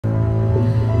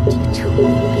臭女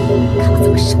人，看我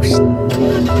怎么收拾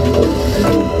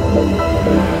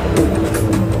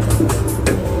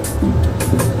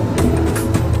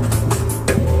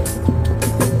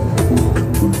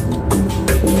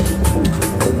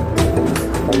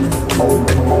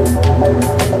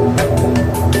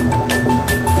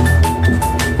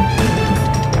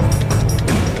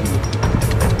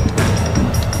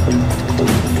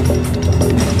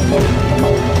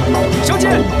小姐。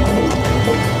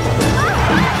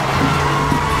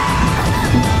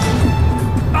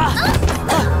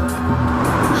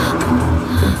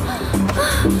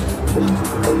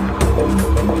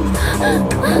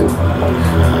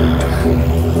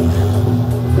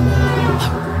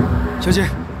 小姐，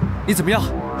你怎么样？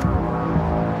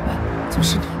怎么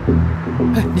是你？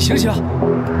哎，你醒醒啊！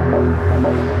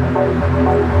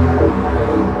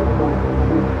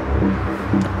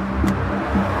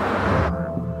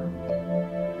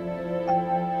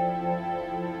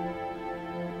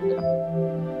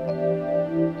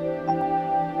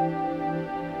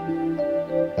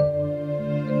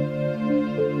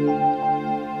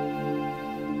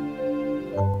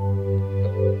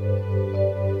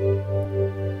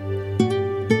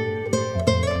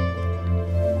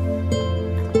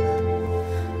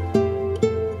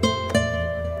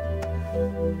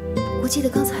我记得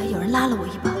刚才有人拉了我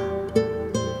一把，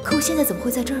可我现在怎么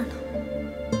会在这儿呢？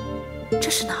这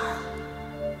是哪儿啊？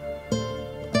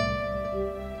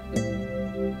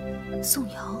宋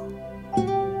瑶，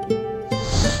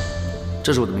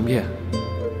这是我的名片，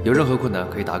有任何困难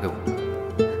可以打给我。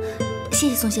谢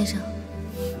谢宋先生。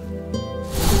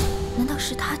难道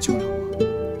是他救了我？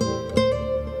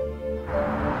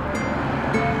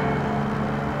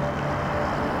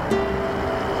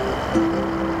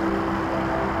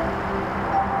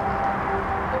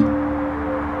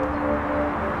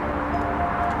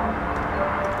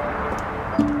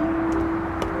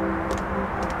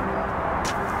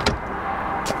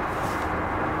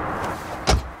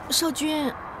 少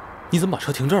君，你怎么把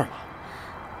车停这儿了？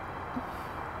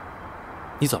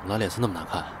你怎么了？脸色那么难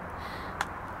看，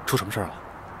出什么事儿了？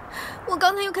我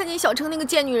刚才又看见小程那个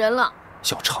贱女人了。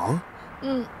小程？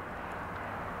嗯，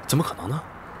怎么可能呢？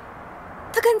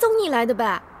她跟踪你来的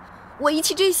呗。我一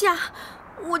气之下，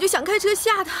我就想开车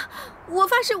吓她。我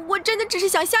发誓，我真的只是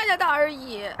想吓吓她而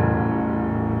已。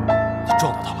你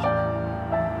撞到她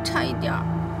了？差一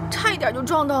点就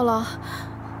撞到了。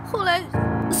后来。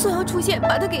 宋瑶出现，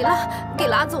把他给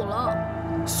拉走了。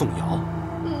宋瑶？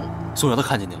嗯。宋瑶她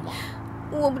看见你了吗？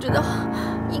我不知道，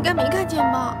应该没看见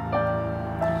吧。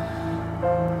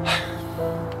唉，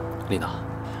丽娜，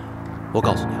我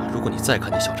告诉你啊，如果你再看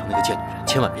见小程那个贱女人，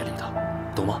千万别理她，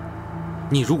懂吗？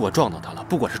你如果撞到她了，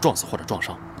不管是撞死或者撞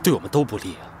伤，对我们都不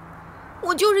利啊。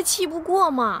我就是气不过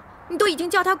嘛，你都已经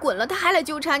叫他滚了，他还来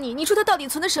纠缠你，你说他到底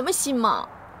存的什么心嘛？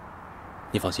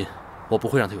你放心，我不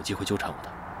会让他有机会纠缠我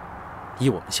的。 以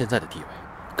我们现在的地位，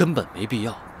根本没必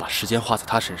要把时间花在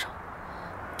他身上，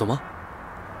懂吗？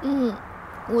嗯，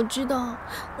我知道，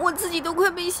我自己都快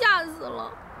被吓死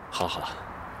了。好了好了，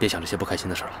别想这些不开心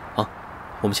的事了啊！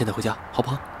我们现在回家，好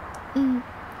不好？嗯。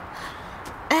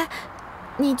哎，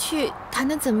你去谈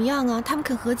的怎么样啊？他们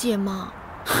肯和解吗？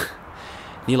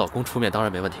你老公出面当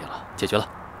然没问题了，解决了。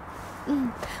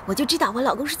嗯，我就知道我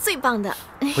老公是最棒的。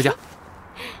回家。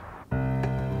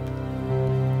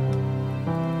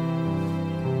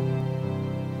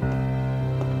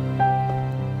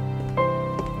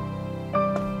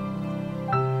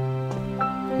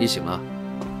你醒了？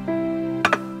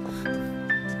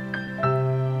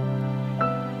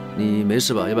你没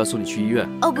事吧？要不要送你去医院？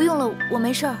哦，不用了，我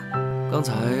没事儿。刚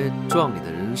才撞你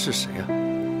的人是谁啊？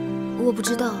我不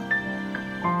知道，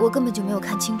我根本就没有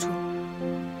看清楚。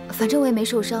反正我也没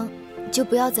受伤，就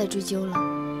不要再追究了。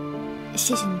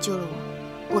谢谢你救了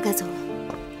我，我该走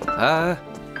了。哎，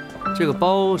这个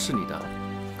包是你的，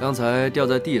刚才掉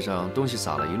在地上，东西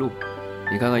洒了一路，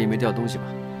你看看有没有掉东西吧。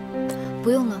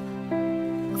不用了。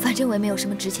 反正我也没有什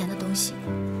么值钱的东西，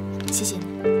谢谢你。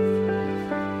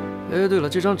哎，对了，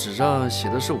这张纸上写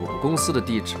的是我们公司的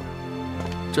地址，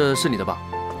这是你的吧？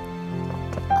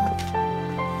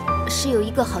是有一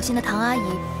个好心的唐阿姨，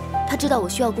她知道我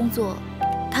需要工作，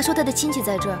她说她的亲戚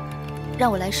在这儿，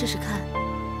让我来试试看。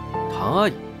唐阿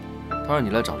姨，她让你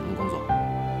来找什么工作？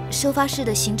收发室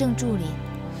的行政助理。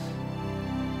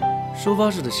收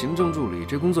发室的行政助理，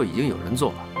这工作已经有人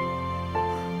做了。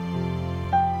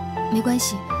 没关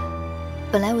系，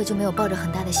本来我就没有抱着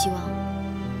很大的希望。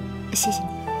谢谢你。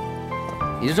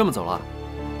你就这么走了？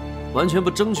完全不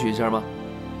争取一下吗？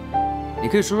你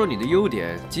可以说说你的优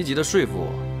点，积极的说服我，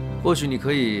或许你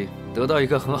可以得到一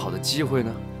个很好的机会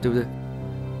呢，对不对？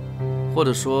或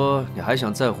者说你还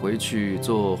想再回去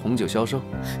做红酒销售？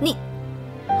你，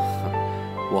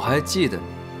我还记得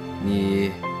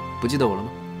你，不记得我了吗？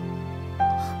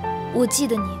我记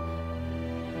得你，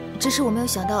只是我没有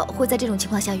想到会在这种情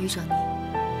况下遇上你。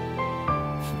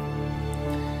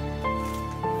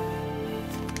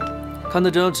看到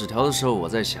这张纸条的时候，我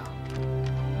在想，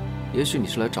也许你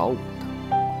是来找我的。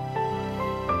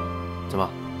怎么，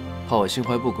怕我心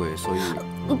怀不轨，所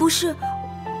以？不是。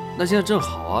那现在正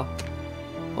好啊，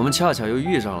我们恰巧又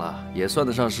遇上了，也算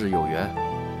得上是有缘。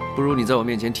不如你在我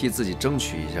面前替自己争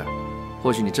取一下，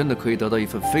或许你真的可以得到一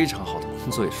份非常好的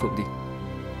工作，也说不定。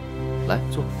来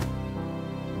坐。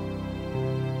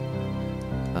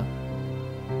啊？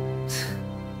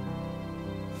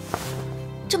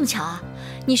这么巧啊？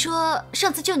你说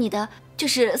上次救你的就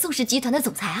是宋氏集团的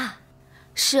总裁啊？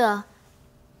是啊，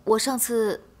我上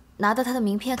次拿到他的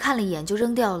名片看了一眼就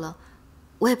扔掉了，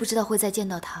我也不知道会再见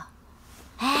到他。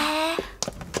哎，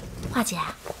华姐，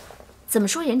怎么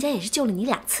说人家也是救了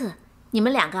你2次，你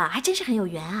们2个还真是很有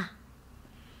缘啊。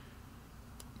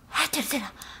哎，对了对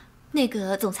了，那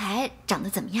个总裁长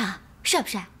得怎么样？帅不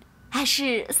帅？还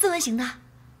是斯文型的？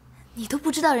你都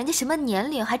不知道人家什么年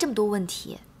龄，还这么多问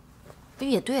题。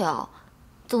也对哦，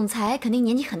总裁肯定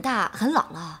年纪很大很老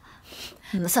了。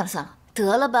算了算了，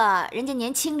得了吧，人家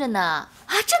年轻着呢。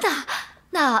啊，真的？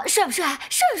那帅不帅？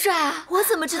帅不帅啊？我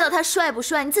怎么知道他帅不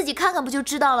帅？你自己看看不就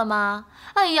知道了吗？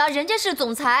哎呀，人家是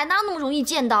总裁，哪有那么容易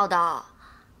见到的？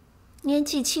年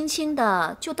纪轻轻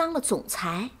的就当了总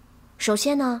裁，首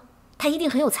先呢，他一定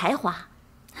很有才华，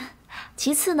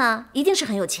其次呢，一定是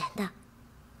很有钱的。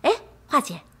哎，华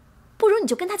姐，不如你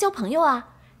就跟他交朋友啊，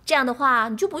这样的话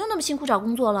你就不用那么辛苦找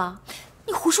工作了。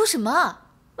你胡说什么？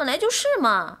本来就是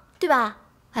嘛，对吧？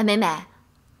哎，美美，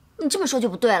你这么说就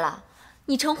不对了。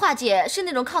你程华姐是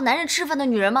那种靠男人吃饭的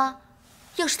女人吗？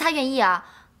要是她愿意啊，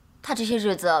她这些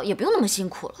日子也不用那么辛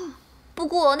苦了。不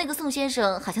过那个宋先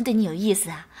生好像对你有意思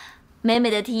啊。美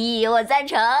美的提议我赞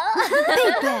成。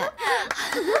贝贝，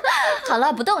好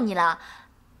了，不逗你了。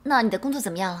那你的工作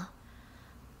怎么样了？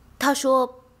他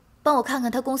说帮我看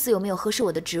看他公司有没有合适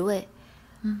我的职位。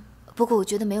不过我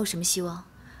觉得没有什么希望，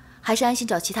还是安心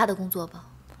找其他的工作吧。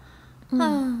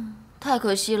太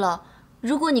可惜了。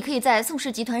如果你可以在宋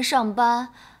氏集团上班，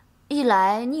一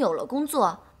来你有了工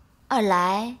作，二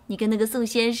来你跟那个宋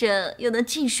先生又能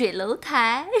近水楼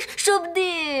台，说不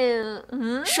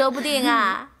定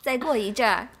啊，再过一阵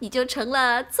儿你就成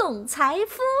了总裁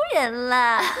夫人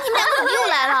了。你们两个怎么又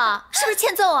来了？是不是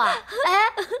欠揍啊？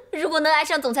哎，如果能挨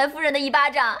上总裁夫人的一巴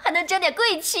掌，还能沾点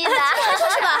贵气呢。你还说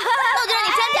是吧？那我就让你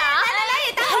沾点啊！来，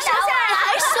也打我手下，你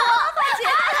还说？快姐。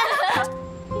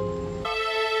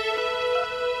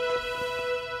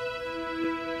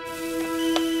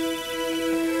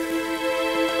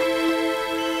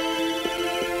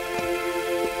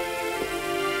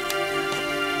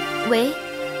喂，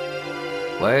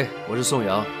喂，我是宋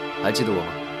阳，还记得我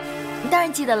吗？当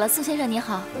然记得了，宋先生你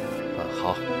好。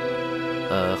好。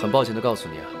很抱歉的告诉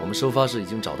你啊，我们收发室已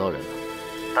经找到人了，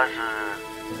但是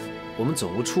我们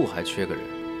总务处还缺个人，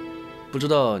不知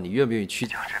道你愿不愿意去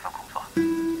接这份工作？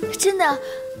真的，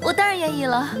我当然愿意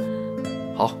了。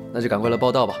好，那就赶快来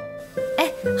报到吧。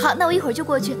哎，好，那我一会儿就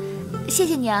过去。谢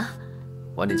谢你啊。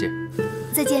晚点见。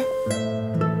再见。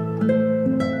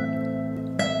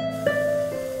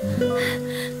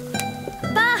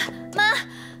爸妈，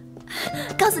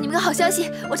告诉你们个好消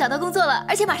息，我找到工作了，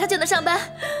而且马上就能上班。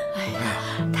哎呀，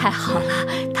太好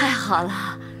了，太好了！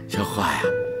小花呀，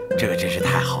这个真是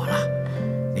太好了，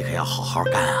你可要好好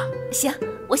干啊。行，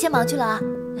我先忙去了啊。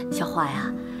小花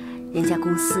呀，人家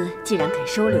公司既然肯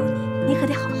收留你，你可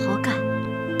得好好干，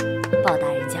报答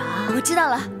人家啊。我知道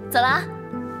了，走了啊。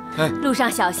哎，路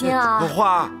上小心啊。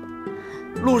花，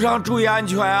路上注意安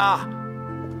全啊。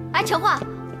哎，陈化，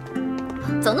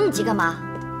走那么急干嘛？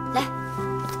来，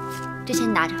这钱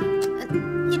你拿着。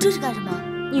你这是干什么？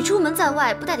你出门在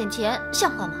外不带点钱，像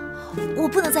话吗？我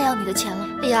不能再要你的钱了。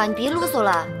哎呀，你别啰嗦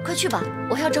了，快去吧，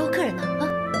我还要招呼客人呢啊。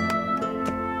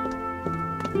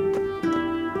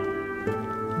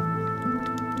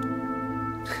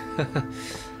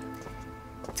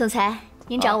总裁，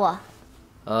您找我？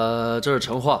这是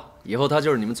程化，以后他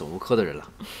就是你们总务科的人了。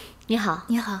你好，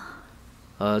你好。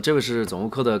这位是总务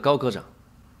科的高科长，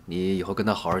你以后跟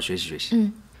他好好学习学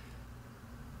习。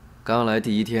刚来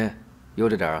第1天，悠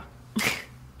着点啊。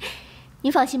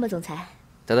您放心吧，总裁。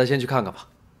带他先去看看吧。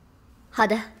好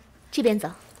的，这边走。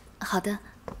好的，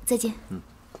再见。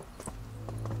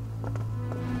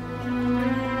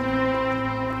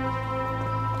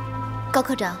高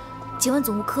科长，请问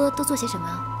总务科都做些什么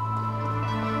啊？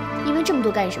你问这么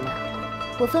多干什么？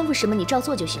我吩咐什么你照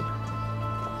做就行了。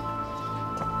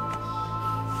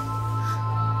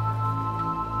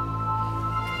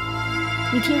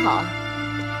你听好啊，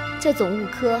在总务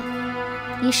科，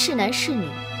你是男是女，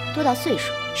多大岁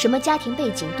数，什么家庭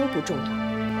背景都不重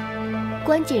要，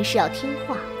关键是要听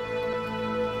话。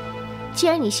既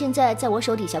然你现在在我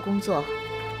手底下工作，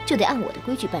就得按我的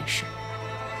规矩办事，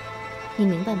你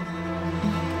明白吗？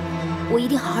我一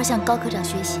定好好向高科长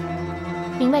学习。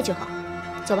明白就好，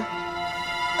走吧。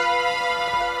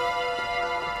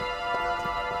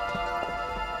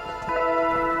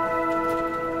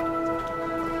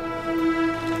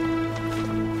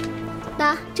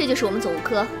那这就是我们总务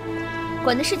科，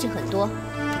管的事情很多，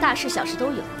大事小事都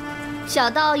有，小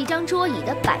到一张桌椅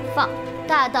的摆放，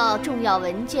大到重要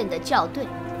文件的校对，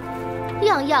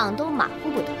样样都马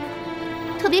虎不得。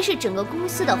特别是整个公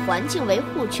司的环境维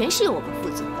护，全是由我们负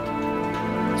责，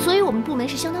所以我们部门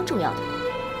是相当重要的。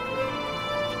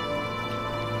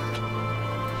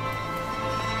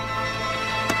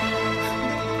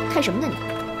看什么呢你？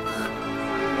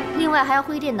另外还要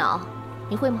会电脑，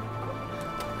你会吗？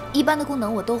一般的功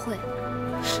能我都会。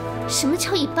什么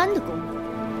叫一般的功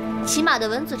能？起码的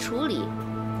文字处理、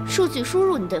数据输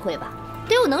入你得会吧？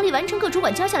得有能力完成各主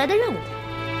管交下来的任务。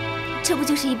这不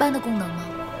就是一般的功能吗？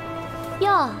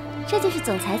哟，这就是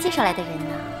总裁介绍来的人呢。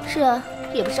是啊，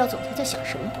也不知道总裁在想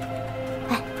什么。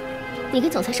哎，你跟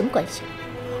总裁什么关系？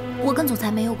我跟总裁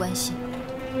没有关系。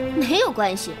没有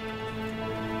关系？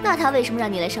那他为什么让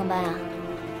你来上班啊？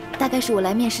大概是我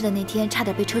来面试的那天差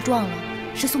点被车撞了，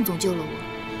是宋总救了我。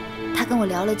他跟我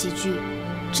聊了几句，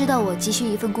知道我急需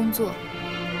一份工作，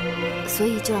所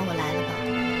以就让我来了吧。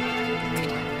科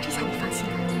长，这下你放心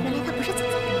了，原来他不是总裁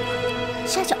跟你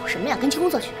瞎搅什么呀？赶紧工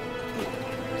作去。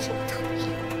真讨厌。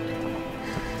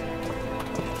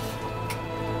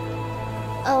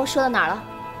我说到哪儿了？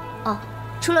哦，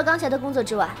除了刚才的工作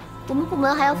之外，我们部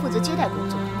门还要负责接待工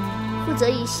作，负责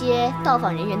一些到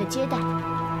访人员的接待。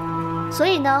所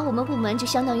以呢，我们部门就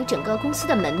相当于整个公司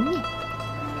的门面。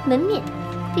门面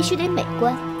必须得美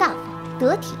观、大方、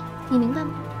得体，你明白吗？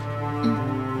嗯。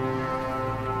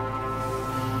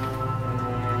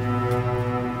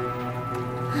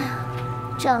哎呀，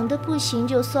长得不行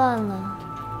就算了，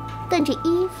但这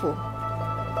衣服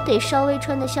得稍微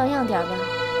穿得像样点吧。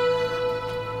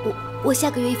我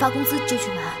下个月一发工资就去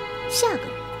买。下个月？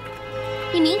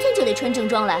你明天就得穿正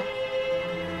装来。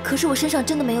可是我身上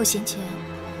真的没有闲钱。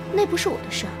那不是我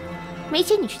的事儿，没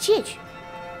钱你去借去。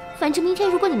反正明天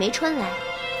如果你没穿来，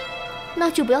那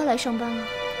就不要来上班了，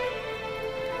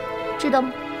知道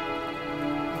吗？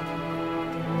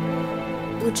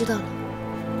我知道了。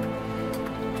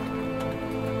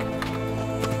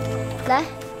来，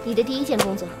你的第一件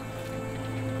工作，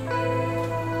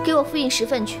给我复印10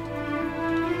份去。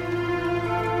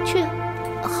去。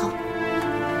好。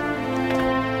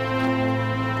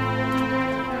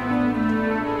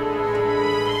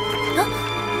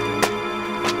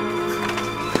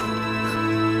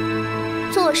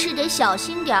做事得小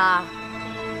心点儿。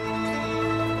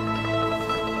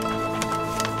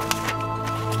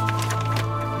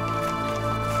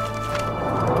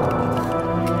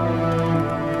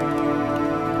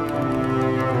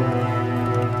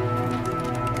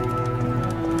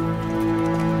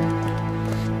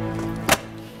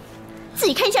自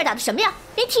己看一下打的什么呀？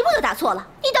连题目都打错了，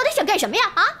你到底想干什么呀？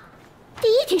啊！第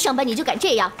一天上班你就敢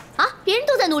这样啊？别人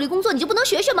都在努力工作，你就不能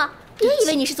学学吗？别以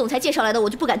为你是总裁介绍来的，我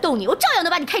就不敢动你，我照样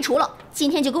能把你开除了。今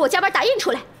天就给我加班打印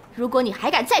出来。如果你还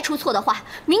敢再出错的话，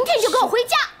明天就给我回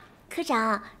家。科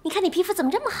长，你看你皮肤怎么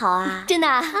这么好啊？真的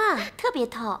啊？特别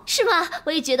透。是吗？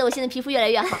我也觉得我现在皮肤越来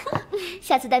越好。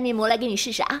下次带面膜来给你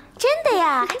试试啊。真的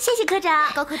呀？谢谢科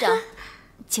长。高科长，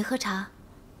请喝茶。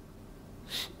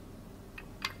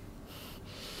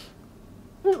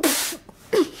你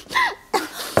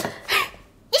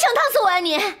想烫死我呀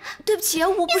你！对不起啊，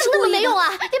我不是你怎么那么故意的。没用啊？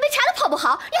连杯茶都泡不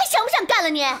好，你还想不想干了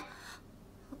你？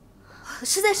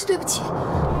实在是对不起。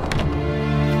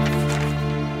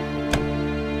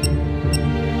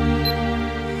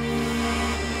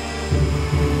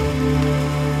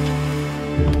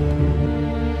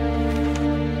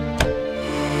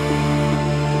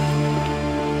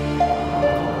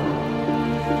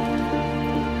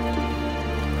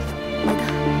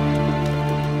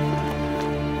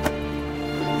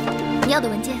你要的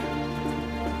文件，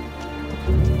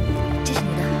这是你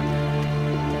的，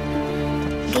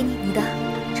给你的。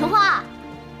陈花，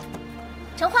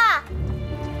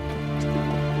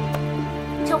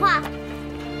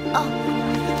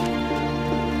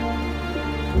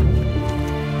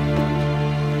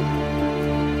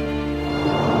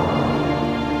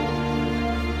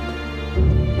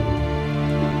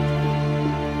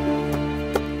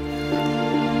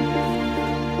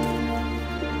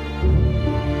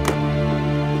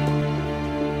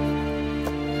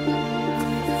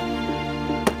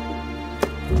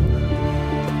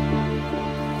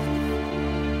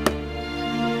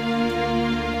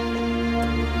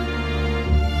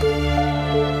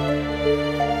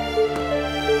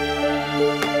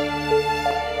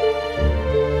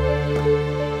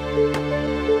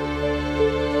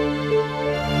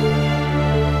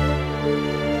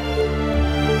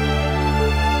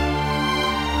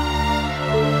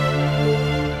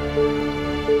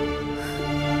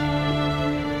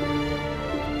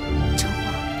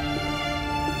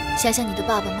想想你的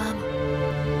爸爸妈妈，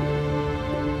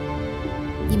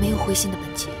你没有灰心的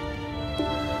本钱，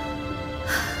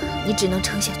你只能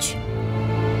撑下去。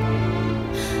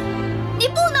你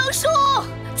不能输，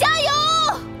加油！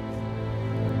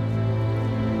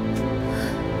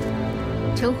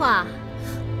成化，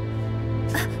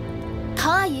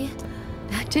唐阿姨，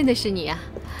真的是你啊！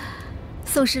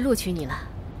宋氏录取你了，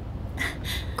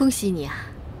恭喜你啊！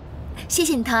谢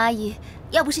谢你，唐阿姨。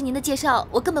要不是您的介绍，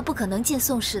我根本不可能进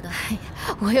宋氏的。哎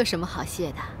呀，我有什么好谢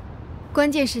的？关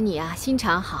键是你啊，心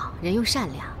肠好，人又善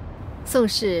良。宋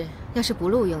氏要是不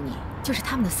录用你，就是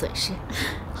他们的损失。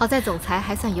好在总裁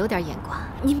还算有点眼光。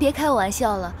您别开我玩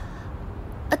笑了。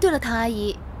啊，对了，唐阿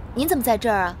姨，您怎么在这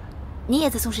儿啊？您也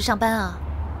在宋氏上班啊？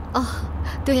哦，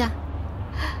对呀，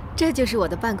这就是我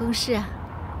的办公室啊。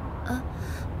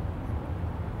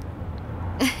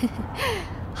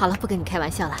好了，不跟你开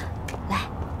玩笑了，来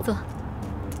坐。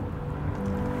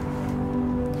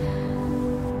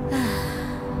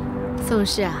宋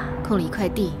氏啊，空了一块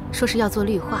地，说是要做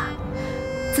绿化，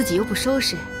自己又不收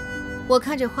拾，我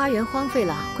看这花园荒废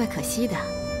了，怪可惜的，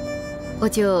我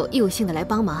就义务性的来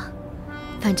帮忙。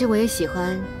反正我也喜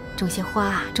欢种些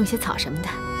花，种些草什么的。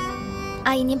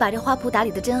阿姨，您把这花圃打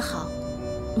理得真好，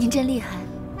您真厉害。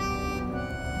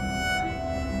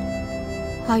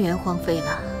花园荒废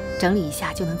了，整理一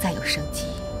下就能再有生机。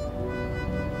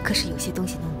可是有些东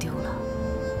西弄丢了，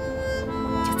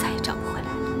就再也找不回来了。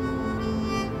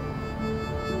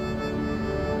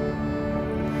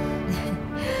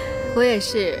我也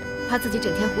是怕自己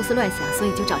整天胡思乱想，所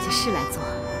以就找些事来做。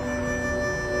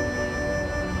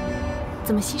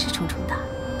怎么心事重重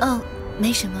的？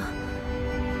没什么，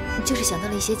就是想到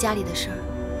了一些家里的事儿，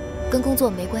跟工作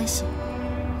没关系。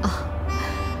哦，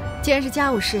既然是家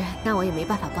务事，那我也没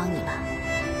办法帮你了。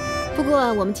不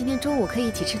过我们今天中午可以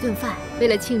一起吃顿饭，为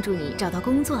了庆祝你找到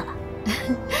工作了。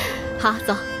好，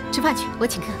走，吃饭去，我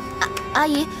请客。阿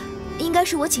姨，应该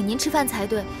是我请您吃饭才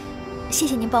对，谢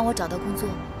谢您帮我找到工作。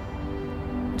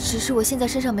只是我现在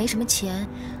身上没什么钱，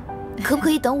可不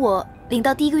可以等我领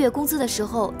到第1个月工资的时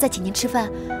候再请您吃饭？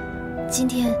今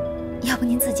天，要不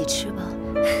您自己吃吧。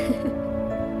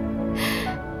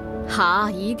好，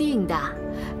一定的。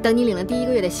等你领了第1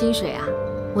个月的薪水啊，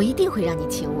我一定会让你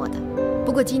请我的。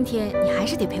不过今天你还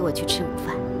是得陪我去吃午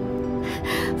饭。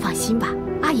放心吧，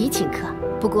阿姨请客。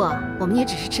不过我们也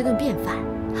只是吃顿便饭，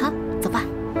哈，走吧。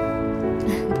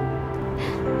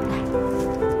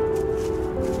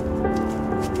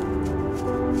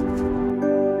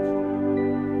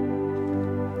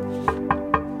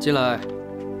进来。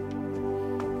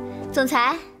总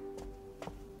裁，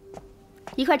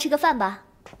一块吃个饭吧。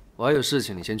我还有事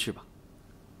情，你先去吧。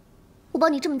我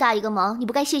帮你这么大一个忙，你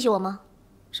不该谢谢我吗？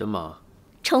什么忙？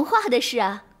成化的事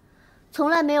啊，从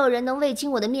来没有人能未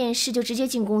经我的面试就直接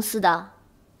进公司的，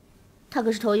他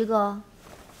可是头一个。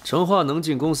成化能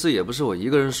进公司也不是我一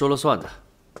个人说了算的，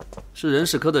是人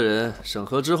事科的人审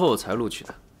核之后才录取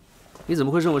的。你怎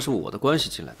么会认为是我的关系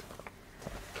进来的？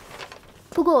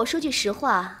不过我说句实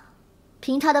话，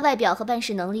凭他的外表和办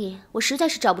事能力，我实在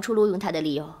是找不出录用他的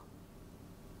理由。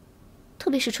特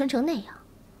别是穿成那样，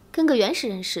跟个原始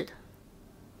人似的。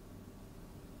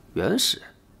原始人？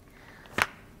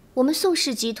我们宋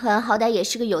氏集团好歹也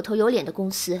是个有头有脸的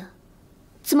公司，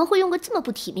怎么会用个这么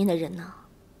不体面的人呢？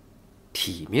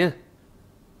体面？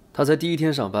他才第1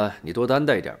天上班，你多担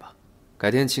待一点吧。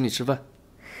改天请你吃饭。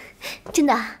真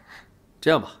的？这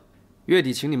样吧，月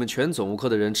底请你们全总务科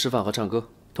的人吃饭和唱歌，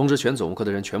通知全总务科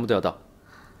的人全部都要到。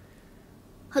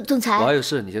总裁，我还有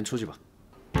事，你先出去吧。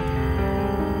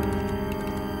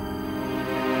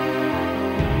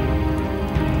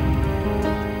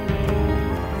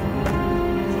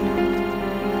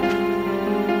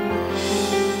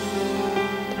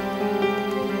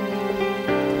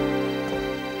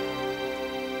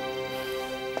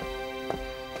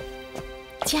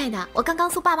亲爱的，我刚刚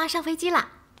送爸妈上飞机了。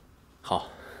好。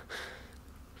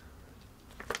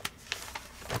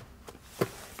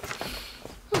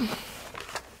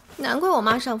难怪我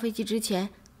妈上飞机之前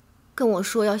跟我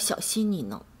说要小心你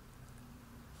呢。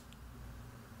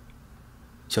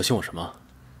小心我什么？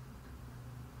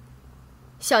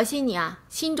小心你啊，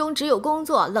心中只有工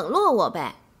作，冷落我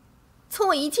呗。从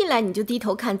我一进来你就低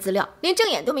头看资料，连正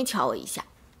眼都没瞧我一下。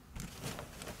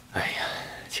哎呀，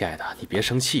亲爱的，你别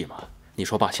生气嘛。你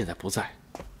说爸现在不在，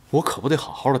我可不得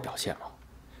好好的表现吗？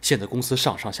现在公司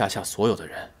上上下下所有的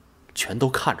人全都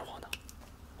看着我呢。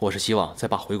我是希望在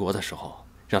爸回国的时候，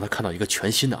让他看到一个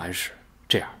全新的安石，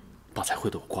这样爸才会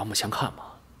对我刮目相看嘛。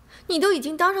你都已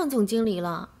经当上总经理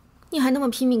了，你还那么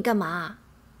拼命干嘛？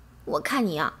我看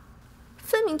你啊，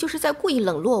分明就是在故意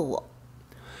冷落我。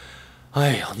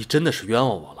哎呀，你真的是冤枉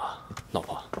我了，老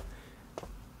婆。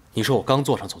你说我刚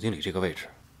坐上总经理这个位置，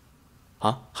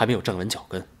啊，还没有站稳脚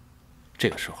跟，这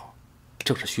个时候，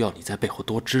正是需要你在背后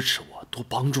多支持我，多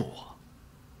帮助我。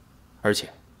而且，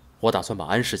我打算把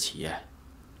安氏企业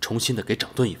重新的给整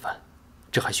顿一番，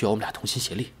这还需要我们俩同心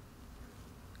协力。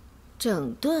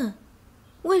整顿？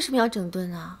为什么要整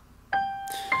顿啊？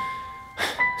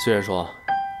虽然说，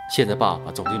现在爸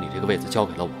把总经理这个位子交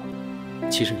给了我，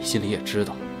其实你心里也知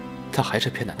道，他还是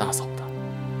偏袒大嫂的，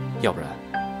要不然，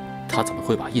他怎么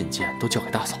会把印鉴都交给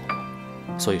大嫂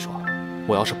呢？所以说，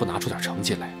我要是不拿出点成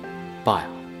绩来，爸呀，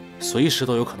随时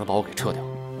都有可能把我给撤掉。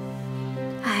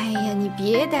哎呀，你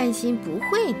别担心，不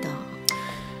会的。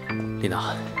丽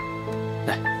娜，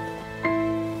来，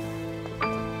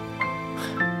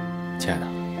亲爱的，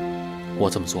我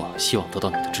这么做希望得到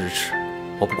你的支持。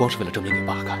我不光是为了证明给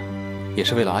爸看，也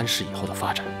是为了安氏以后的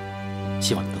发展，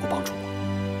希望你能够帮助我。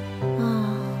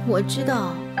啊，我知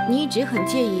道你一直很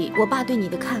介意我爸对你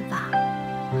的看法。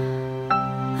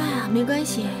哎呀，没关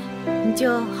系，你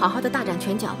就好好的大展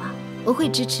拳脚吧，我会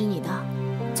支持你的，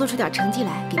做出点成绩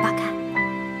来给爸看。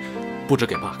不止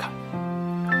给爸看，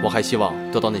我还希望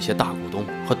得到那些大股东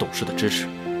和董事的支持。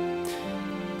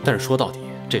但是说到底，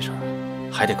这事儿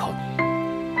还得靠你。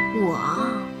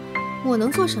我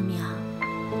能做什么呀？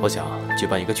我想举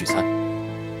办一个聚餐，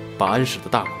把安氏的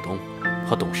大股东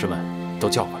和董事们都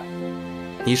叫过来。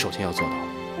你首先要做到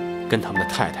跟他们的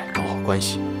太太搞好关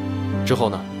系，之后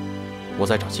呢，我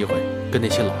再找机会跟那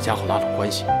些老家伙拉拢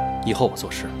关系，以后我做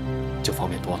事就方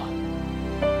便多了。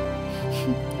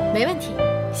没问题，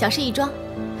小事一桩。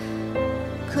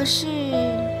可是，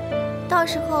到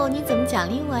时候你怎么奖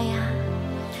励我呀？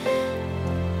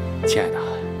亲爱的，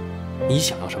你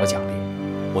想要什么奖励，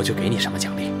我就给你什么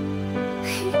奖励。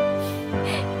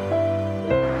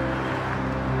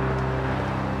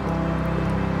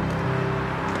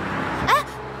哎，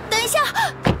等一下！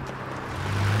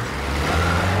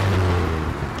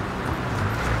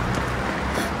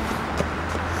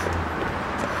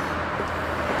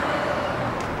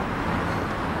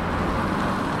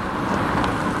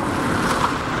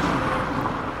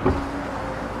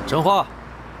陈花，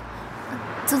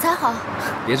总裁好。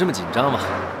别这么紧张嘛。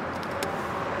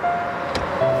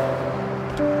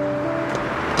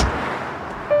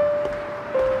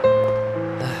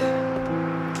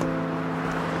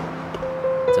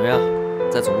怎么样，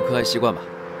在总部科还习惯吧？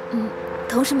嗯，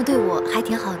同事们对我还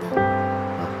挺好的。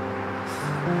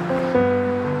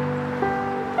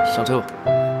上车吧。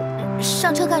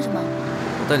上车干什么？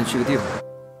我带你去个地方。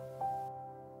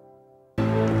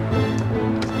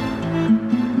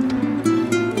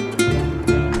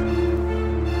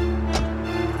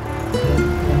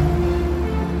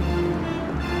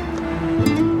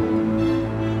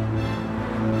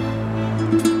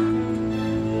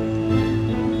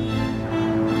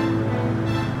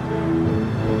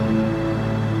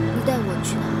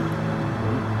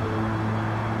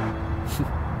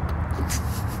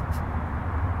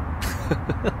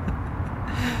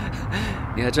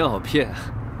你还真好骗啊！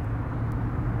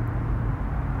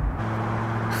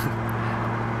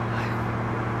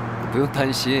你不用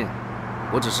担心，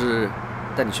我只是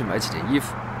带你去买几件衣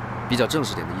服，比较正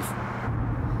式点的衣服。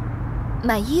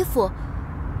买衣服？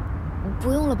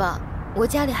不用了吧，我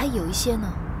家里还有一些呢。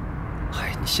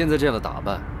哎，你现在这样的打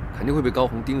扮，肯定会被高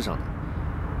红盯上的。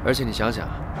而且你想想，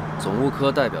总务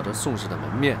科代表着宋氏的门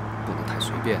面，不能太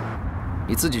随便。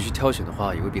你自己去挑选的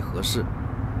话，也未必合适。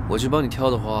我去帮你挑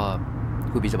的话，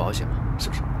会比较保险嘛，是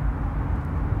不是？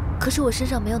可是我身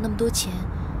上没有那么多钱，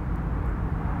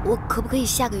我可不可以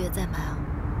下个月再买啊？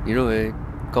你认为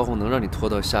高红能让你拖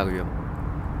到下个月吗？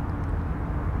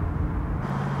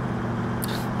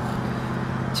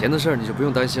钱的事儿你就不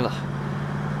用担心了。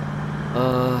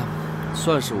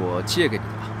算是我借给你的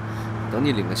吧。等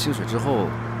你领了薪水之后，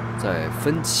再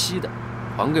分期的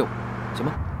还给我，行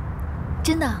吗？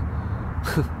真的？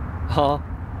哼，好。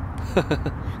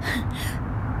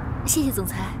谢谢总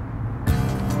裁。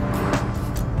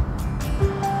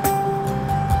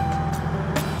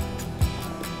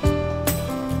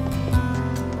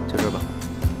就这儿吧。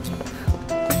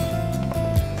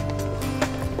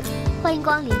欢迎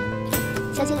光临，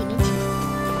小姐里面请。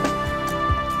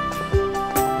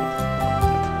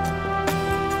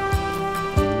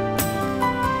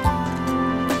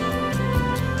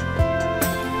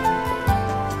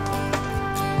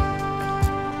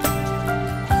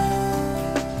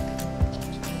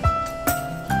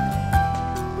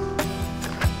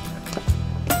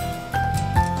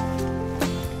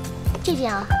这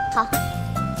样啊，好，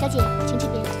小姐，请这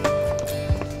边。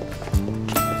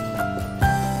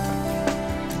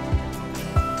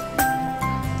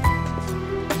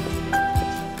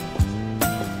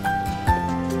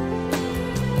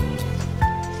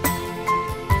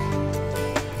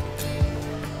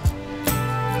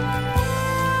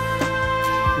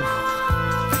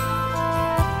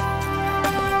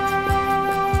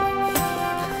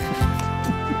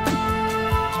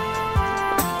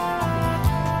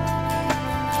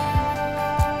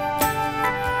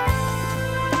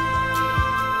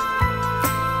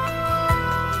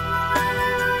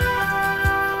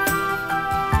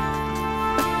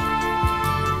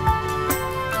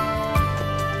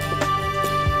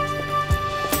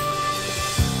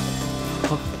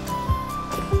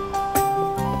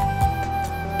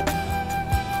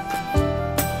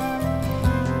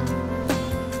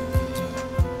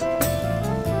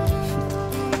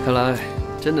看来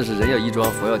真的是人要衣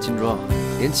装，佛要金装，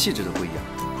连气质都不一样。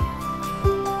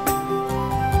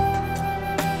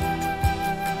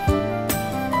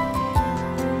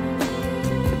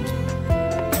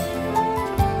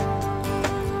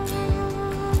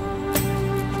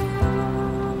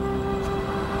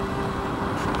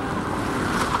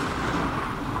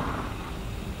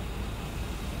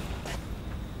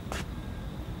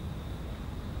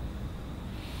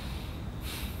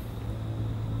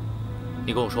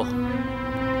你跟我说，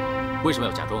为什么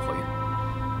要假装怀孕？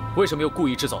为什么要故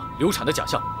意制造流产的假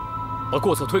象，把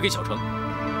过错推给小程？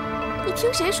你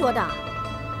听谁说的？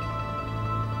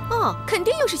哦，肯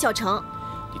定又是小程。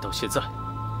你到现在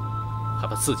还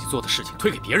把自己做的事情推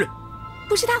给别人，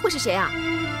不是他会是谁啊？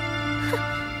哼，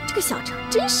这个小程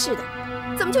真是的，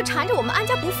怎么就缠着我们安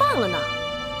家不放了呢？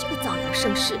这个造谣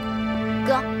生事的，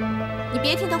哥，你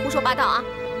别听他胡说八道啊！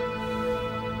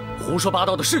胡说八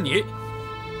道的是你。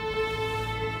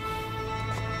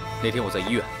那天我在医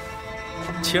院，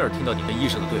亲耳听到你跟医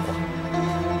生的对话，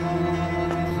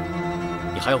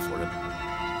你还要否认吗？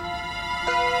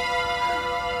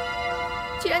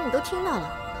既然你都听到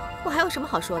了，我还有什么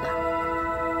好说的？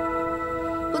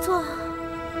不错，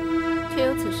确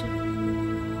有此事。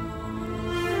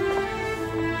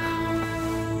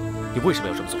你为什么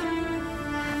要这么做？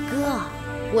哥，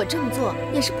我这么做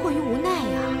也是迫于无奈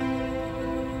呀。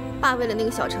爸为了那个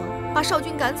小程，把少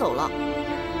君赶走了。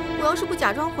我要是不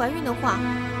假装怀孕的话，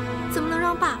怎么能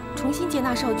让爸重新接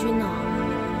纳少君呢？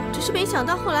只是没想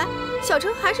到后来小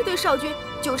程还是对少君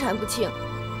纠缠不清，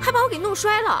还把我给弄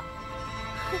摔了。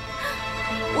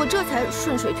我这才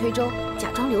顺水推舟，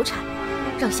假装流产，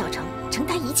让小程承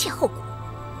担一切后果。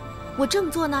我这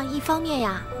么做呢，一方面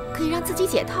呀可以让自己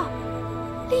解套，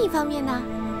另一方面呢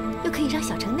又可以让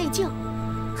小程内疚，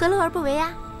何乐而不为呀？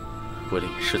为了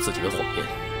掩饰自己的谎言，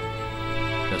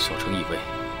让小程以为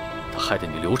他害得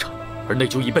你流产而内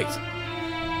疚一辈子，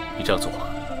你这样做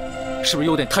是不是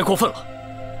有点太过分了？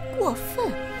过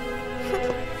分？哼，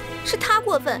是他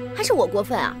过分还是我过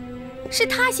分啊？是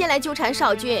他先来纠缠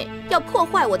少君，要破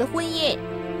坏我的婚姻。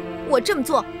我这么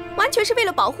做完全是为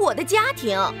了保护我的家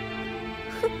庭。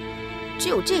哼，只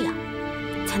有这样，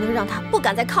才能让他不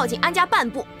敢再靠近安家半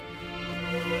步。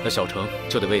那小程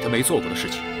就得为他没做过的事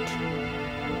情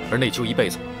而内疚一辈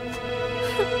子吗？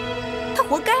哼，他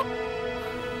活该。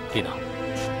丽娜，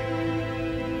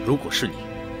如果是你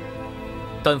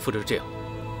担负着这样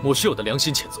莫须有的良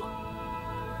心谴责，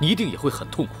你一定也会很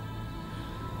痛苦。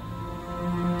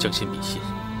将心比心，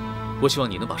我希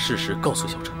望你能把事实告诉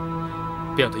小程，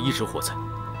别让他一直活在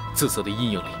自责的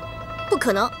阴影里。不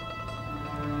可能，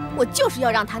我就是要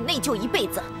让他内疚一辈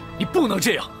子。你不能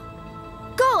这样。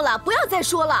够了，不要再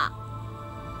说了。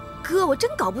哥，我真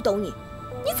搞不懂你，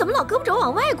你怎么老胳膊肘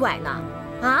往外拐呢？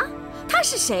啊，他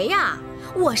是谁呀？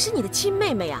我是你的亲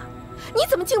妹妹呀，你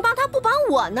怎么净帮他不帮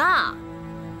我呢？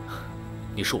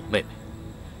你是我妹妹，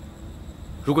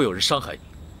如果有人伤害你，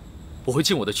我会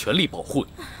尽我的全力保护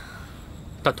你。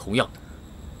但同样的，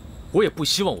我也不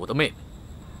希望我的妹妹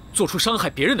做出伤害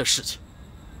别人的事情。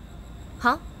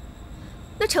好，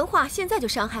那陈化现在就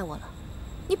伤害我了，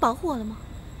你保护我了吗？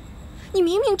你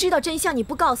明明知道真相，你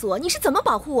不告诉我，你是怎么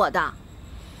保护我的？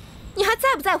你还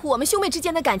在不在乎我们兄妹之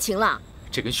间的感情了？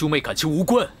这跟兄妹感情无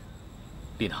关。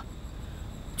丽娜，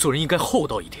做人应该厚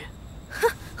道一点。哼，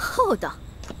厚道？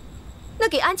那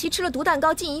给安琪吃了毒蛋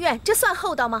糕进医院，这算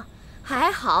厚道吗？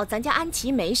还好咱家安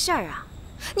琪没事儿啊。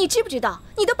你知不知道，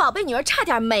你的宝贝女儿差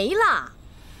点没了？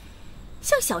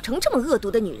像小程这么恶毒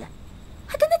的女人，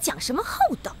还跟她讲什么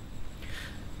厚道？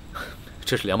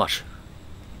这是两码事。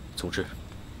总之，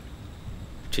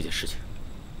这件事情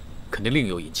肯定另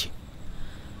有隐情。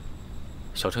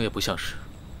小程也不像是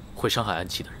会伤害安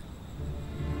琪的人。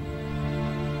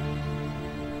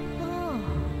哦，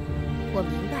我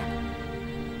明白了，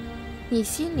你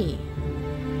心里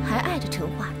还爱着陈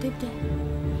化，对不对？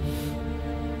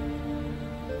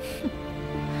哼，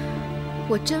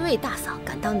我真为大嫂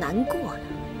感到难过了。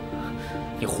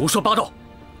你胡说八道！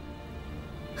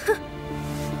哼，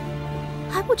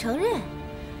还不承认？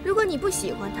如果你不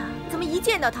喜欢他，怎么一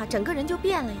见到他整个人就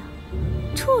变了呀？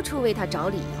处处为他找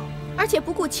理由，而且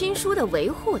不顾亲疏的维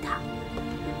护他。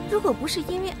如果不是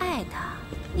因为爱他，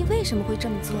你为什么会这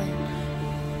么做呀？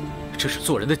这是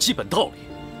做人的基本道理，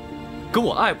跟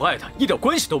我爱不爱他一点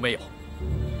关系都没有。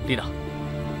丽娜，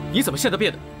你怎么现在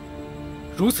变得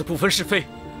如此不分是非、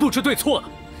不知对错呢？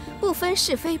不分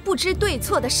是非、不知对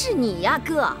错的是你呀，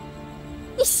哥！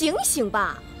你醒醒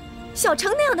吧！小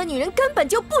程那样的女人根本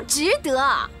就不值得。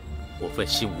我问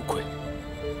心无愧。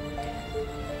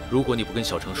如果你不跟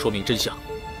小程说明真相，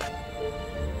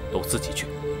那我自己去。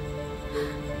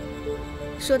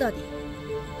说到底，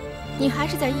你还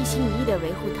是在一心一意地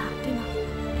维护他，对吗？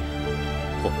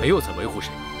我没有在维护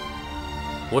谁，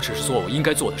我只是做我应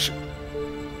该做的事。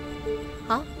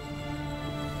好，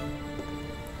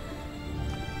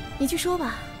你去说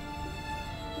吧。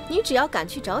你只要敢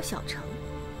去找小程，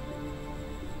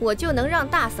我就能让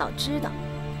大嫂知道，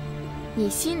你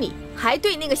心里还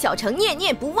对那个小程念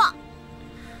念不忘。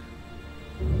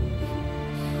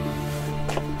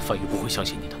范宇不会相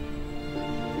信你的。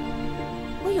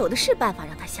我有的是办法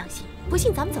让他相信，不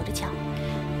信咱们走着瞧。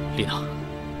丽娜，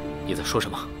你在说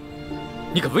什么？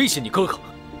你敢威胁你哥哥？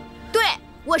对，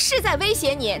我是在威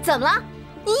胁你。怎么了？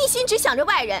你一心只想着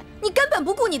外人，你根本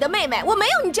不顾你的妹妹。我没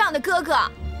有你这样的哥哥，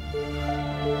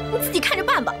你自己看着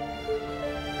办吧。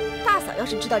大嫂要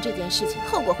是知道这件事情，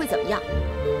后果会怎么样？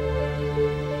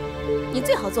你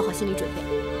最好做好心理准备。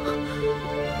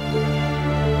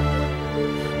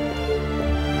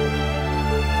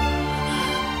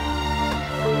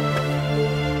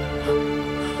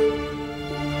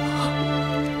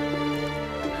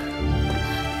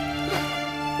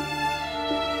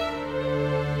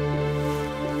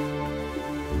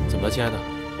怎么了，亲爱的？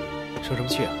生什么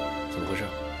气啊？怎么回事？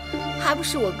还不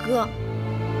是我哥，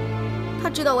他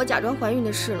知道我假装怀孕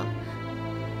的事了，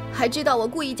还知道我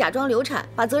故意假装流产，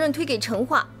把责任推给陈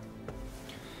化。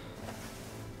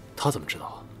他怎么知道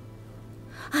啊？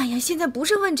哎呀，现在不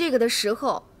是问这个的时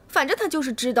候，反正他就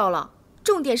是知道了。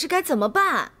重点是该怎么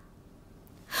办？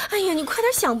哎呀，你快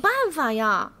点想办法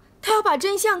呀！他要把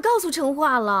真相告诉陈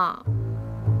化了。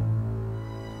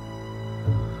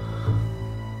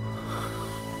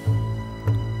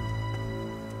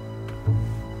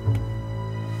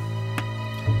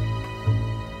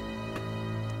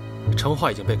陈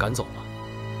化已经被赶走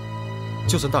了，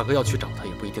就算大哥要去找他，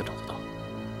也不一定找得到。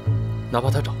哪怕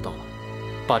他找到了，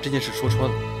把这件事说穿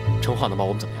了，陈化能把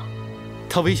我们怎么样？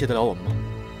他威胁得了我们吗？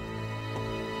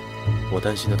我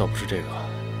担心的倒不是这个，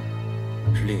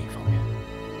是另一方面。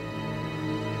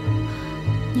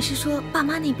你是说爸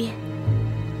妈那边？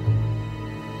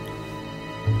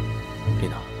丽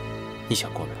娜，你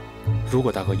想过没有？如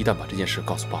果大哥一旦把这件事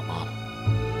告诉爸妈了，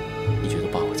你觉得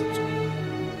爸会怎么做？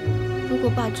如果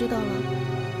爸知道了，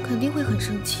肯定会很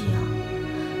生气啊。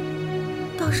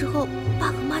到时候爸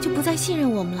和妈就不再信任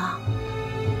我们了，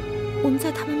我们在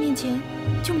他们面前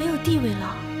就没有地位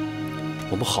了。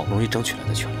我们好不容易争取来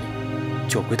的权利，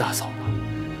就归大嫂了。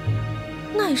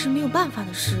那也是没有办法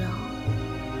的事啊。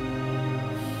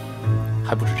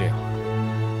还不是这样，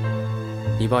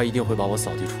你爸一定会把我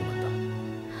扫地出门的。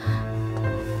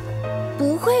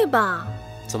不会吧？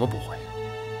怎么不会？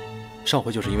上回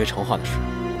就是因为陈化的事，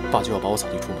爸就要把我扫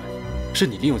地出门，是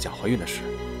你利用假怀孕的事，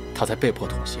他才被迫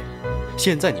妥协。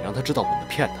现在你让他知道我们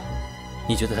骗他，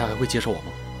你觉得他还会接受我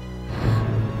吗？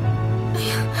哎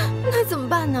呀，那怎么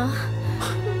办呢？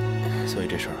所以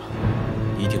这事儿啊，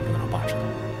一定不能让爸知道。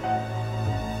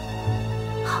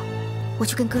好，我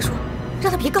去跟哥说，让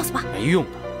他别告诉爸。没用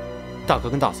的，大哥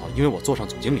跟大嫂因为我坐上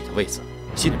总经理的位子，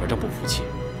心里边正不服气，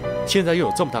现在又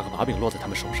有这么大个把柄落在他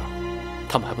们手上，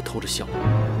他们还不偷着笑。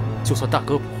就算大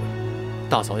哥不会，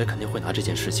大嫂也肯定会拿这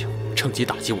件事情趁机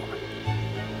打击我们。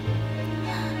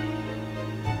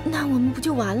那我们不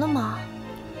就完了吗？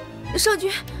少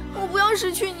君，我不要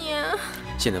失去你。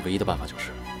现在唯一的办法就是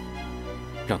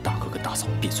让大哥跟大嫂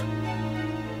闭嘴，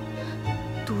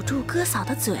堵住哥嫂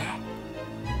的嘴。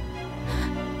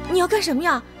你要干什么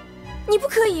呀？你不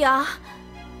可以啊！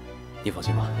你放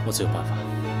心吧，我自有办法，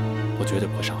我绝对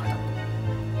不会伤害他们的。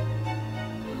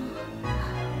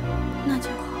那就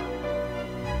好。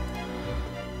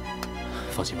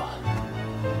放心吧，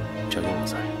只要有我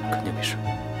在，肯定没事。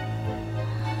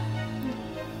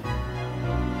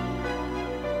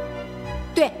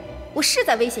对，我是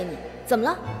在威胁你，怎么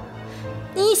了？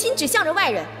你一心只向着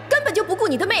外人，根本就不顾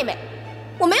你的妹妹。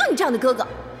我没有你这样的哥哥。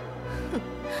哼，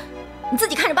你自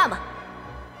己看着办吧。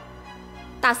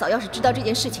大嫂要是知道这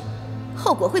件事情，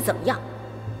后果会怎么样？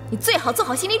你最好做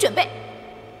好心理准备。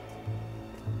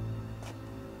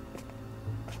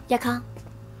亚康，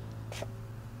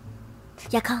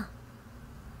亚康，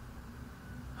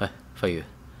哎，范宇，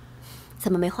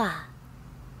怎么没话啊？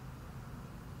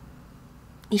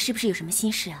你是不是有什么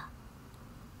心事啊？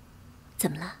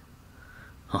怎么了？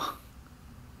啊，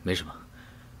没什么，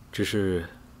只是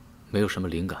没有什么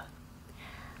灵感。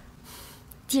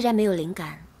既然没有灵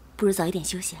感，不如早一点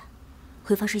休息啊，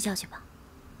回房睡觉去吧。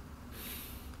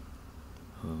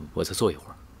我再坐一会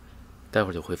儿，待会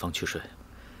儿就回房去睡。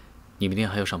你明天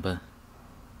还要上班，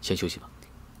先休息吧。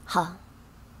好，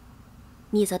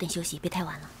你也早点休息，别太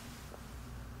晚了。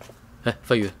哎，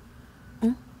范宇。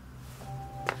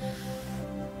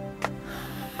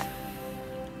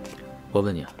我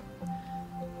问你啊，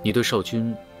你对少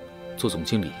君做总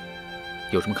经理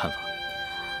有什么看法？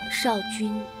少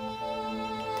君，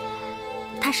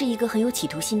他是一个很有企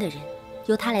图心的人，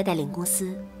由他来带领公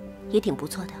司，也挺不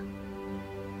错的。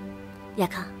亚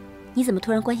康，你怎么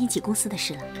突然关心起公司的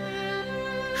事了？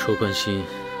说关心，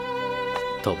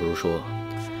倒不如说，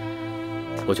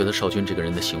我觉得少君这个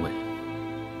人的行为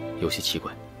有些奇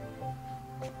怪。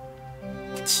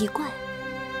奇怪？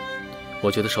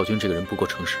我觉得少君这个人不够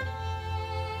诚实。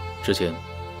之前，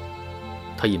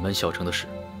他隐瞒小城的事，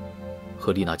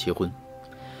和丽娜结婚，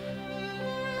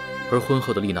而婚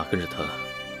后的丽娜跟着他，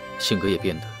性格也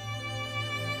变得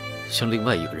像另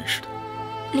外一个人似的。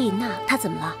丽娜，她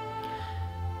怎么了？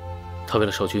她为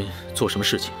了少君做什么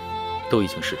事情，都已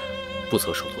经是不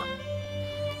择手段。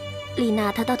丽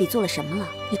娜，她到底做了什么了？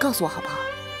你告诉我好不好？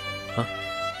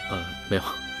没有，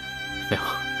没有，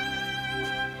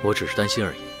我只是担心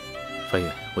而已。范月，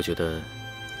我觉得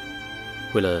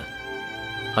为了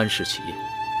安氏企业，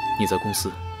你在公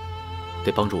司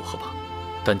得帮助我和爸，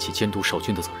担起监督少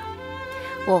君的责任。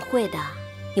我会的，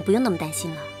你不用那么担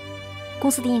心了。公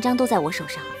司的印章都在我手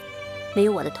上，没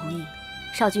有我的同意，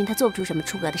少君他做不出什么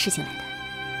出格的事情来的。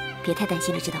别太担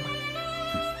心了，知道吗？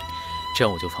这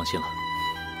样我就放心了。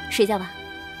睡觉吧。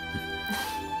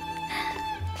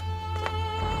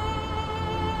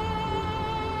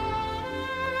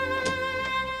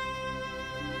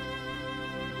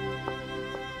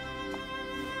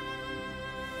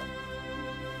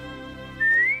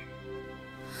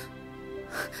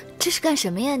这是干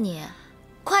什么呀你？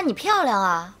夸你漂亮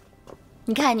啊！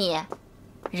你看你，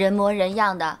人模人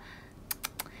样的，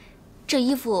这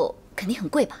衣服肯定很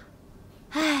贵吧？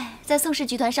哎，在宋氏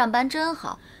集团上班真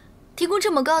好，提供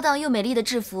这么高档又美丽的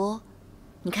制服，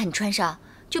你看你穿上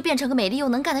就变成个美丽又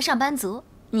能干的上班族。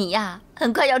你呀，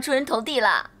很快要出人头地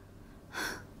了。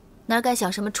哪敢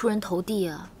想什么出人头地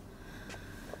啊！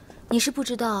你是不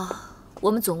知道，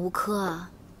我们总务科啊，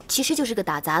其实就是个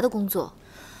打杂的工作。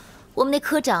我们那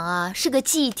科长啊，是个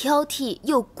既挑剔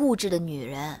又固执的女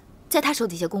人，在她手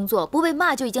底下工作，不被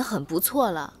骂就已经很不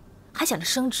错了，还想着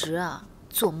升职啊，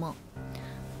做梦！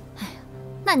哎呀，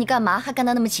那你干嘛还干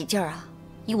得那么起劲儿啊？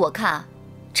依我看，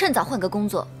趁早换个工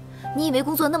作。你以为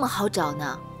工作那么好找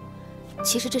呢？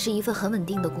其实这是一份很稳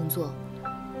定的工作，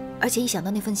而且一想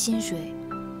到那份薪水，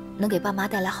能给爸妈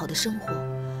带来好的生活，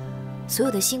所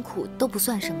有的辛苦都不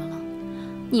算什么了。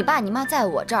你爸你妈在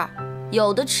我这儿，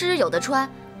有的吃有的穿。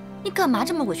你干嘛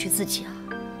这么委屈自己啊？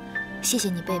谢谢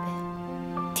你，贝贝，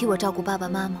替我照顾爸爸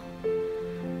妈妈。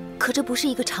可这不是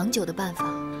一个长久的办法。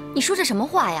你说这什么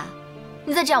话呀？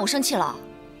你再这样，我生气了。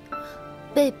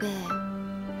贝贝，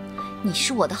你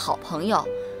是我的好朋友，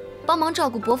帮忙照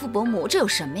顾伯父伯母，这有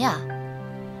什么呀？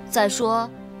再说，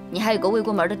你还有个未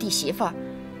过门的弟媳妇儿，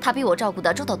她比我照顾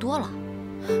的周到多了。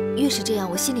越是这样，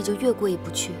我心里就越过意不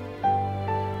去。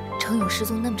程勇失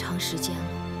踪那么长时间了，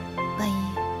万一……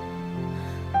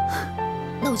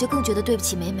那我就更觉得对不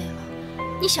起美美了。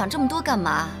你想这么多干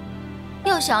嘛？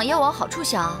要想也要往好处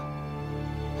想。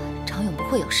常勇不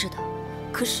会有事的。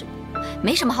可是，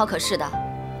没什么好可是的，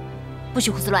不许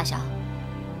胡思乱想。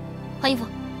换衣服，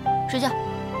睡觉。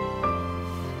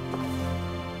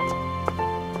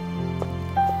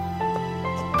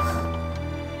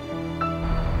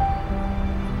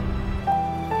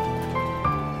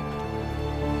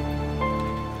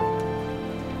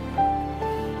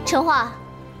陈化。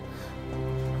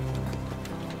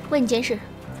问你件事，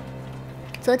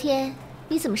昨天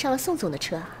你怎么上了宋总的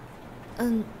车啊？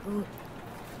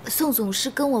宋总是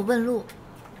跟我问路。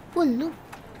问路？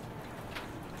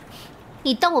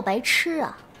你当我白痴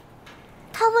啊？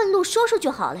他问路说说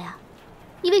就好了呀，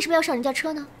你为什么要上人家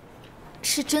车呢？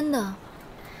是真的。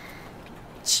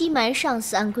欺瞒上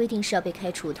司按规定是要被开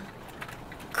除的。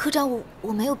科长，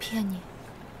我没有骗你。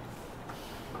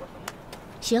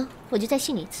行，我就再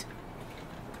信你一次。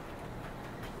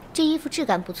这衣服质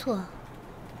感不错，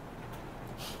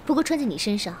不过穿在你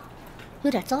身上有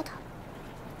点糟蹋。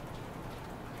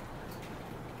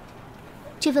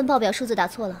这份报表数字打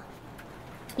错了，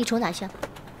你重打一下。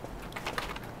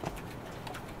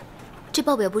这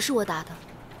报表不是我打的。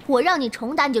我让你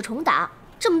重打你就重打，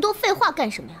这么多废话干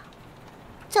什么呀？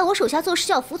在我手下做事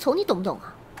就要服从，你懂不懂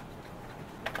啊？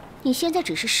你现在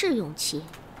只是试用期，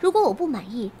如果我不满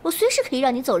意，我随时可以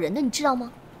让你走人的，你知道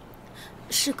吗？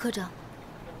是科长。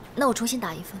那我重新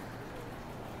打一份。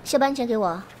下班前给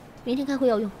我，明天开会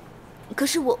要用。可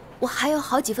是我还有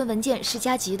好几份文件是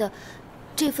加急的，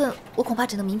这份我恐怕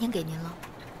只能明天给您了。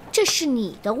这是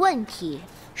你的问题，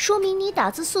说明你打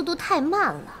字速度太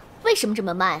慢了。为什么这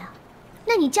么慢啊？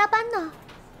那你加班呢？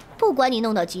不管你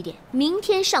弄到几点，明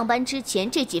天上班之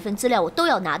前这几份资料我都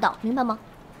要拿到，明白吗？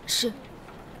是。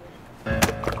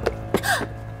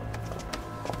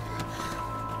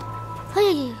哎呀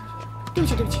对不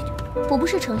起对不起，我不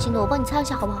是诚心的，我帮你擦一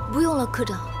下好不好？不用了，科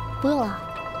长。不用了，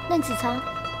那你自己擦。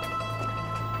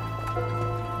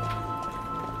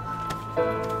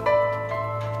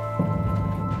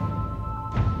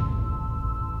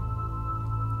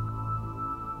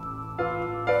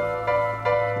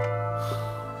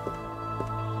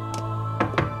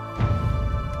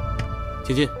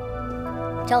请进。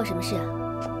找我什么事啊？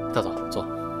大嫂，坐。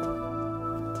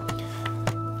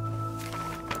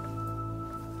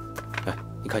哎，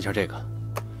你看一下这个。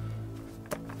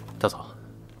大嫂，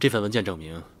这份文件证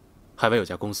明，海外有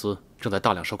家公司正在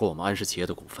大量收购我们安氏企业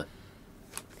的股份。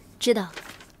知道，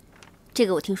这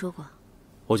个我听说过。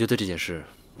我觉得这件事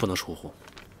不能疏忽。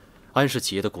安氏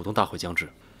企业的股东大会将至，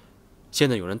现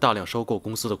在有人大量收购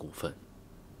公司的股份，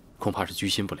恐怕是居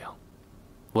心不良。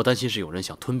我担心是有人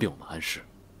想吞并我们安氏。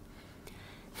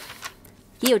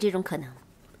也有这种可能，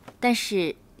但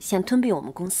是想吞并我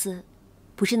们公司，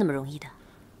不是那么容易的。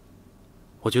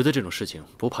我觉得这种事情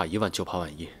不怕1万就怕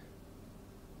万一。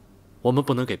我们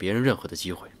不能给别人任何的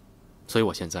机会，所以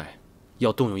我现在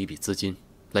要动用一笔资金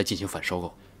来进行反收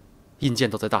购。印件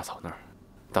都在大嫂那儿，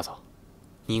大嫂，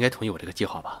你应该同意我这个计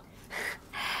划吧？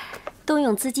动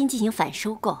用资金进行反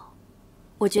收购，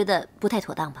我觉得不太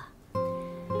妥当吧。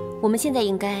我们现在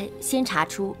应该先查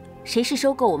出谁是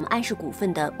收购我们安氏股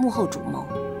份的幕后主谋，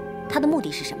他的目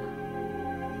的是什么，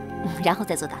然后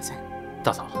再做打算。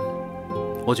大嫂，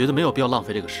我觉得没有必要浪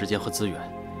费这个时间和资源。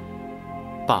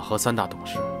霸和3大董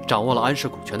事掌握了安氏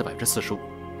股权的45%，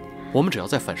我们只要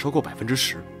再反收购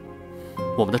10%，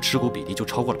我们的持股比例就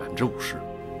超过了50%。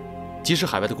即使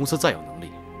海外的公司再有能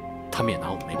力，他们也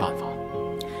拿我们没办法。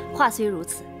话虽如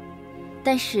此，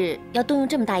但是要动用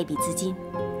这么大一笔资金，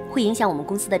会影响我们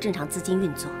公司的正常资金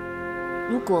运作。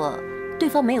如果对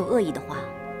方没有恶意的话，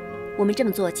我们这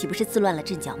么做岂不是自乱了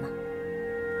阵脚吗？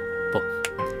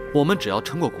不，我们只要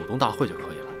撑过股东大会就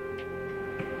可以了。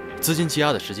资金积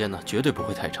压的时间呢，绝对不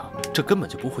会太长，这根本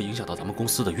就不会影响到咱们公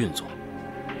司的运作。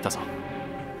大嫂，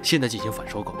现在进行反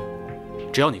收购，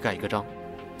只要你盖一个章，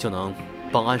就能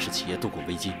帮安氏企业度过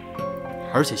危机。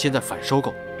而且现在反收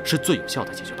购是最有效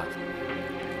的解决办法。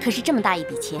可是这么大一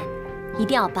笔钱，一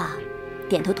定要爸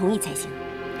点头同意才行。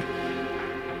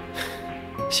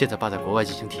现在爸在国外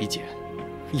进行体检，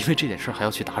因为这点事还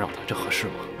要去打扰他，这合适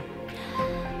吗？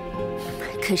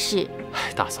可是，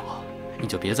大嫂，你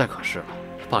就别再可是了。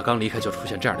爸刚离开就出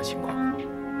现这样的情况，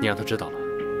你让他知道了，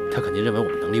他肯定认为我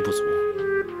们能力不足。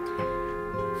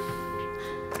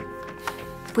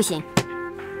不行，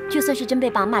就算是真被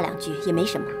爸骂2句也没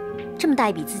什么。这么大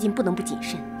一笔资金不能不谨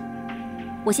慎。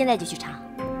我现在就去查，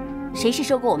谁是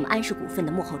收购我们安氏股份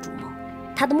的幕后主谋，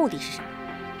他的目的是什么，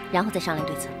然后再商量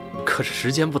对策。可是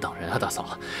时间不等人啊，大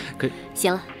嫂。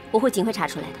行了，我会尽快查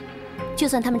出来的。就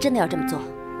算他们真的要这么做，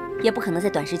也不可能在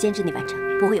短时间之内完成，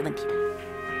不会有问题的。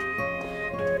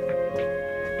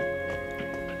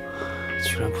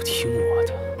居然不听我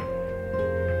的，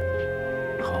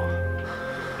好，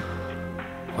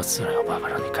我自然有办法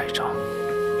让你盖章。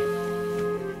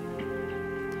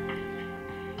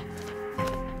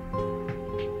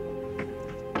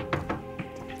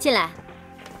进来。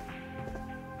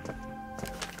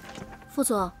副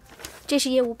总，这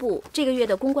是业务部这个月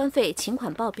的公关费请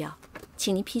款报表，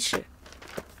请您批示。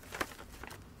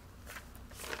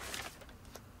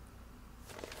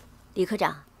李科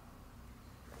长，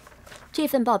这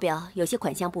份报表有些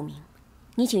款项不明，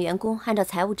你请员工按照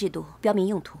财务制度标明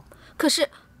用途。可是，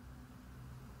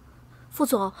副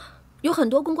总，有很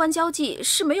多公关交际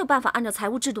是没有办法按照财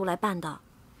务制度来办的。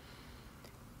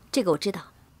这个我知道，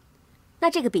那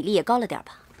这个比例也高了点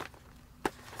吧？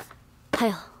还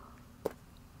有，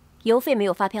邮费没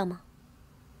有发票吗？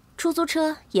出租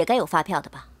车也该有发票的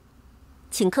吧？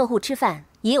请客户吃饭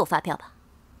也有发票吧？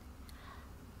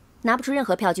拿不出任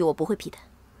何票据，我不会批的。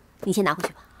你先拿回去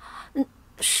吧。嗯，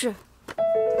是。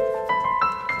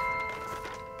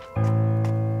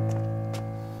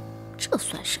这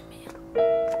算什么呀？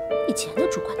以前的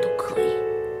主管都可以，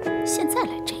现在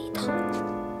来这一套，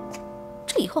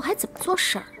这以后还怎么做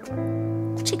事儿？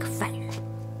这个范宇，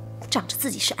仗着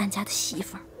自己是安家的媳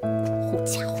妇儿，狐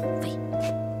假虎威。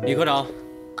李科长。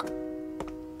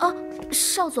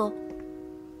邵总。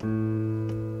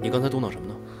你刚才嘟囔什么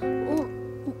呢？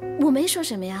我没说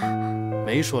什么呀。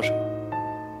没说什么，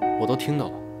我都听到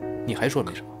了。你还说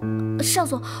没什么？邵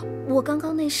总，我刚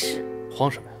刚那是……慌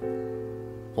什么呀？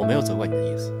我没有责怪你的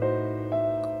意思。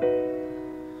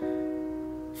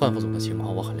范副总的情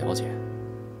况我很了解，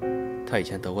他以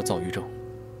前得过躁郁症，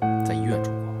在医院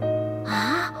住过。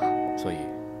啊？所以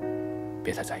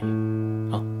别太在意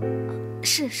啊。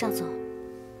是邵总。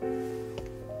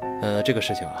这个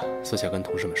事情啊，私下跟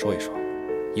同事们说一说，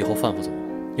以后范副总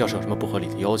要是有什么不合理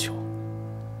的要求，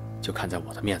就看在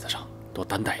我的面子上多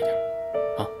担待一点，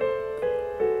啊？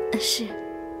是。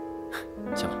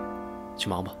行了，去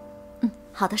忙吧。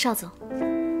好的，邵总。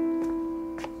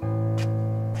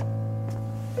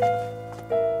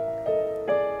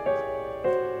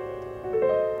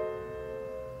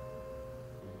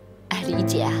哎，李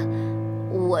姐，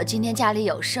我今天家里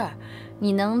有事儿，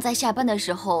你能在下班的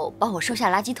时候帮我收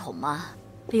下垃圾桶吗？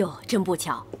哎呦，真不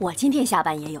巧，我今天下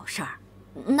班也有事儿。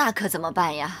那可怎么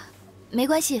办呀？没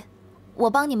关系，我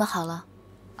帮你们好了。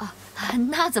啊，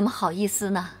那怎么好意思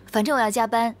呢？反正我要加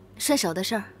班，顺手的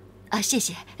事儿。啊，谢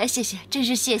谢，哎，谢谢，真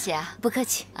是谢谢啊！不客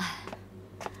气。哎，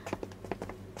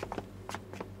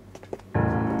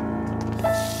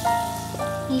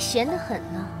你闲得很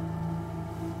呢。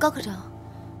高科长，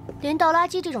连倒垃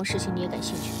圾这种事情你也感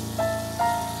兴趣？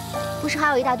不是还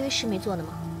有一大堆事没做呢吗？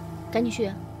赶紧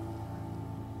去。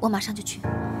我马上就去。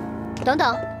等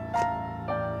等，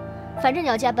反正你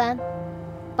要加班，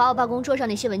把我办公桌上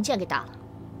那些文件给打了。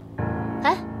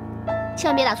哎，千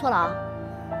万别打错了啊！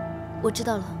我知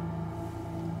道了。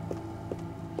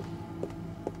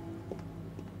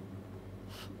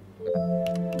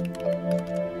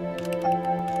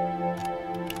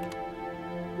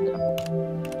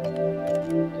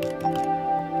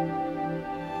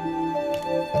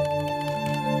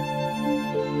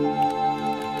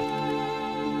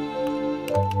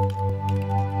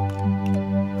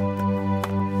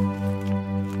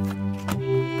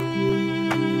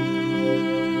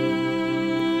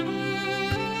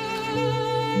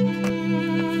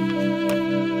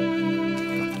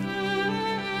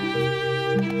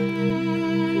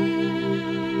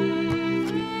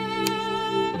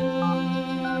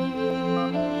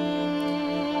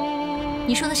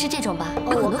你说的是这种吧？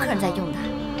有很多客人在用的。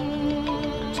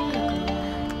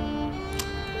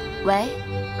喂，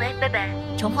贝贝，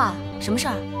程化，什么事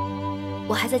儿？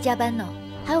我还在加班呢。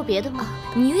还有别的吗？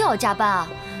你又要加班啊？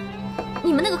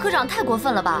你们那个科长太过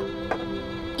分了吧！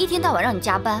一天到晚让你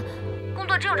加班，工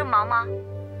作真有这么忙吗？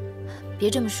别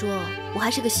这么说，我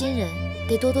还是个新人，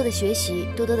得多多的学习，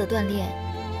多多的锻炼，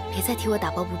别再替我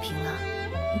打抱不平了。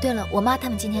对了，我妈他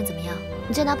们今天怎么样？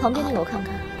你再拿旁边那个我看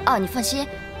看。哦，你放心，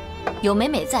有美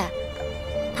美在，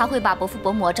她会把伯父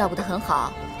伯母照顾得很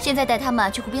好。现在带他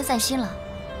们去湖边散心了。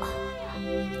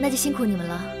那就辛苦你们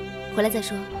了，回来再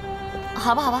说。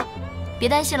好吧，好吧，别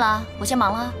担心了，我先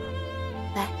忙了。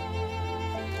拜。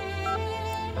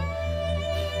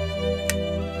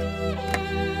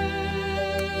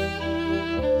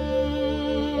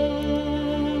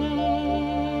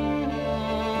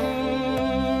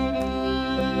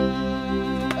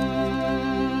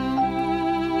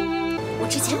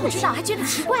之前不知道，还觉得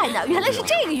奇怪呢，原来是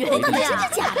这个原因呀！真的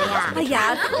假的呀？哎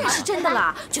呀，当然是真的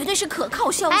了，绝对是可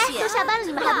靠消息。都下班了，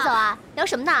你们还不走啊？聊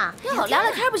什么呢？聊聊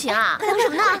天不行啊？聊什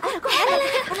么呢？哎，快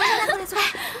来，过来坐。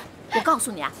我告诉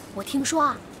你啊，我听说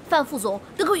啊，范副总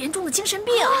得过严重的精神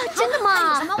病，真的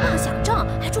吗？有什么妄想症，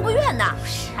还住过院呢。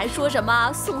还说什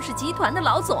么宋氏集团的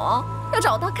老总要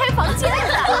找他开房间呢。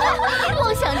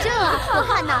妄想症啊！我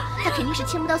看呢，他肯定是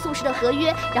签不到宋氏的合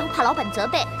约，然后怕老板责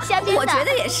备，瞎编的。我觉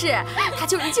得也是，他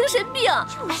就是精神病。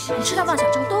哎，你知道妄想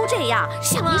症都这样，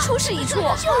想一出是一出。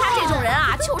他这种人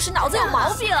啊，就是脑子有毛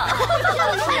病。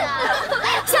就是啊，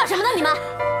笑什么呢你们？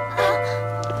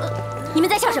你们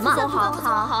在笑什么？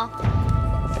好。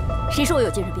谁说我有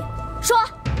精神病？说！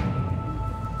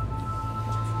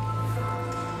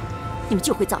你们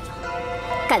就会造谣，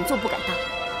敢做不敢当，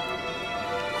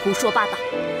胡说八道。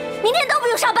明天都不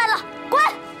用上班了，滚！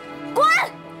滚！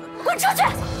滚出去！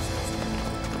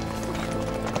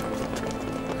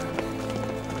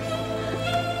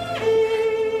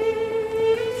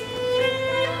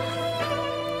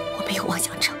我没有妄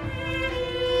想症，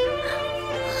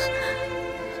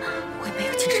我也没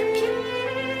有精神病。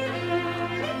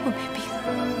我没病，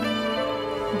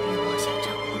我没有妄想症，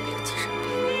我没有精神病，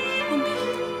我没有。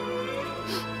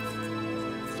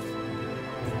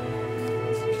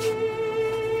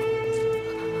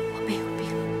我没有病，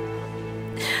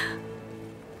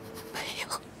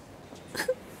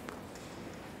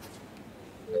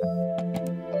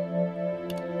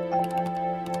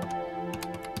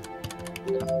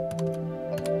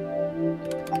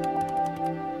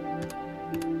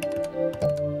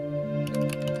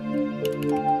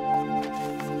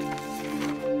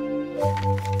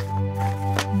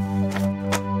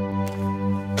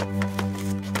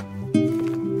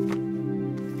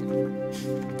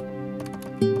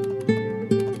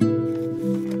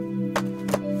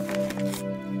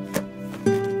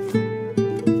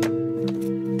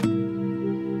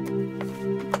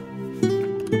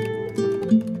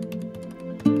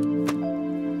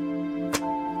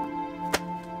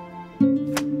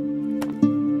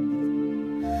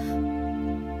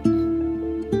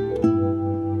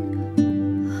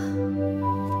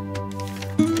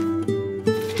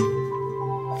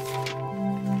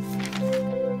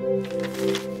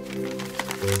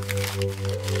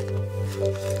小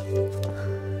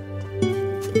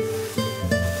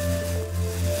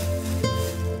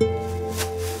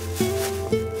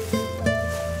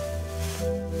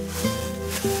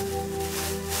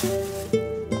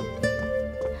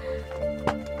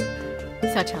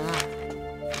程啊，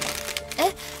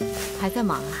哎，还在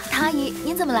忙啊？唐阿姨，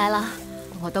您怎么来了？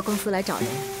我到公司来找人，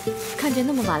看见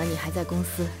那么晚了你还在公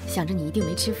司，想着你一定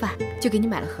没吃饭，就给你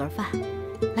买了盒饭，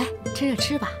来趁热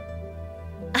吃吧。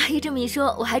阿姨这么一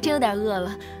说，我还真有点饿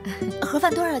了。盒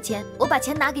饭多少钱？我把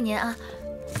钱拿给您啊。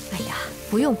哎呀，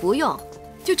不用不用，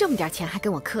就这么点钱还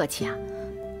跟我客气啊？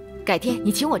改天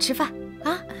你请我吃饭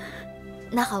啊？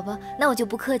那好吧，那我就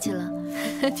不客气了。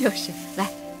就是，来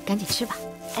赶紧吃吧。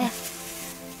哎，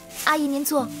阿姨您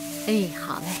坐。哎，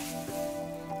好嘞。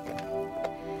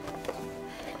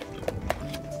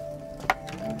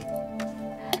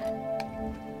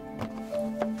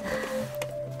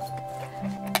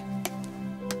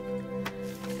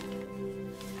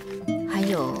还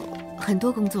有很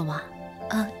多工作吗？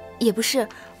也不是，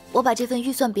我把这份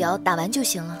预算表打完就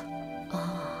行了。哦。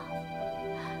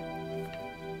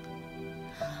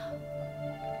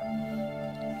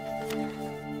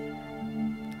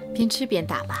边吃边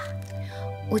打吧。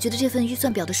我觉得这份预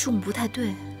算表的数目不太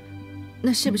对。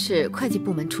那是不是会计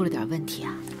部门出了点问题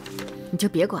啊？你就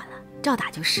别管了，照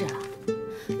打就是了。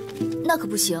那可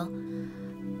不行，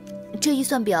这预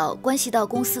算表关系到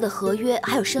公司的合约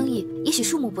还有生意，也许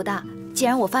数目不大。既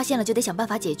然我发现了，就得想办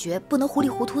法解决，不能糊里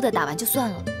糊涂的打完就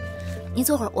算了。您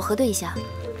坐会儿，我核对一下。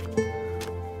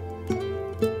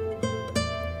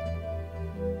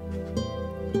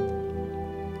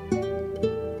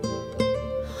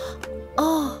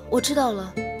哦，我知道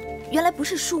了，原来不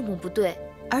是数目不对，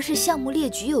而是项目列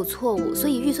举有错误，所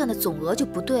以预算的总额就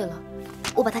不对了。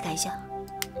我把它改一下。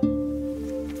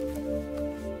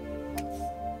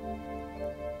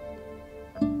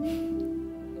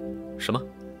什么？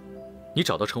你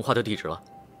找到程花的地址了？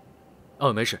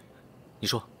哦，没事，你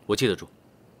说，我记得住。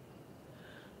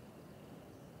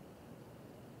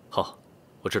好，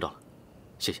我知道了，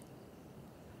谢谢。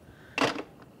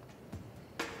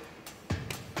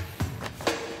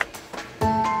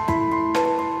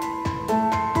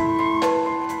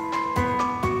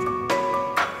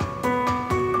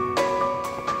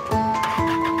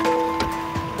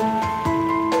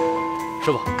师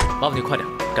傅，麻烦你快点，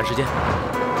赶时间。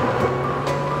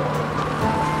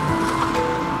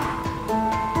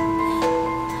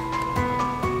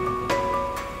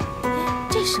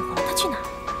这时候了，他去哪儿？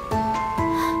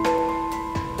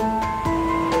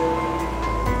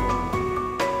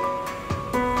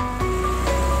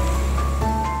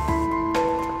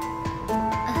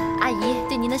阿姨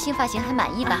对您的新发型还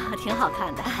满意吧？挺好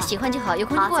看的，喜欢就好，有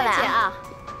空就过来再见啊。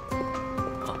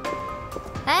好。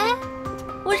哎，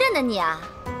我认得你啊，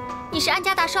你是安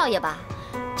家大少爷吧？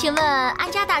请问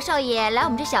安家大少爷来我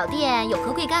们这小店有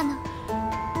何贵干呢？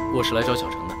我是来找小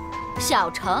程的。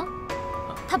小程，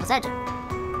他不在这儿。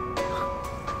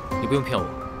你不用骗我，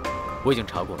我已经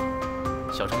查过了，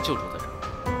小程就住在这儿。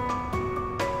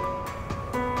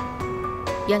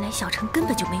原来小程根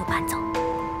本就没有搬走，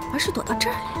而是躲到这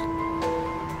儿来了。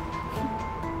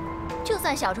就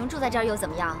算小程住在这儿又怎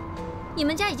么样？你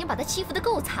们家已经把他欺负得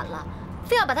够惨了，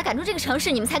非要把他赶出这个城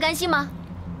市，你们才甘心吗？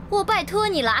我拜托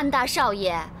你了，安大少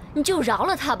爷，你就饶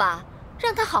了他吧，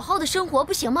让他好好的生活，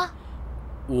不行吗？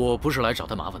我不是来找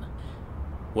他麻烦的，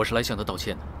我是来向他道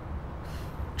歉的。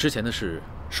之前的事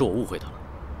是我误会他了，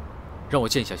让我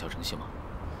见一下小程行吗？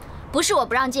不是我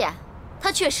不让见，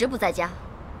他确实不在家。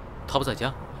他不在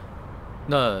家？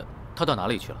那他到哪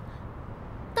里去了？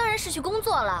当然是去工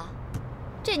作了。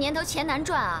这年头钱难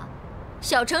赚啊，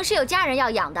小程是有家人要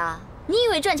养的，你以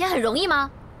为赚钱很容易吗？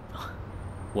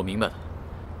我明白的，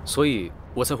所以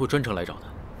我才会专程来找他，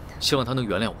希望他能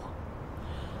原谅我。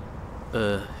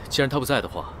既然他不在的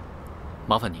话，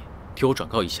麻烦你替我转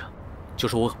告一下，就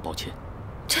说我很抱歉。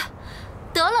这，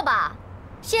得了吧，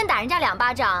先打人家2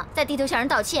巴掌，再低头向人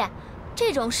道歉，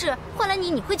这种事换了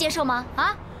你会接受吗？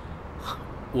啊？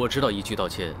我知道一句道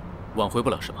歉挽回不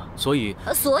了什么，所以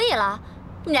了，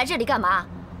你来这里干嘛？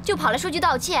就跑来说句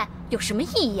道歉，有什么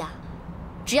意义啊？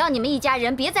只要你们一家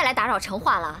人别再来打扰程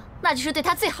化了，那就是对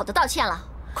他最好的道歉了。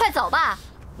快走吧，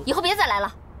以后别再来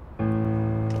了。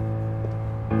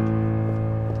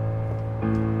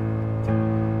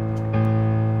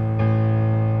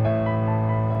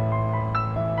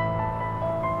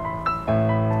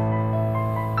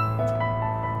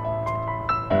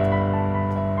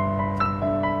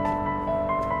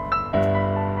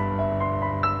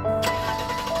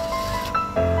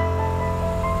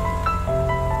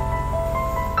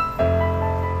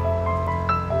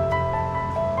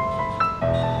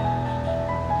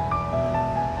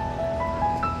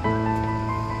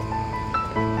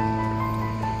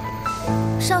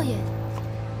少爷。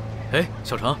哎，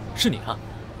小程，是你啊！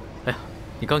哎呀，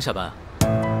你刚下班啊？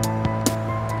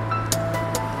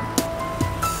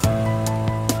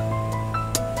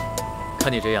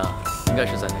看你这样，应该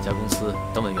是在哪家公司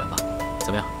当文员吧？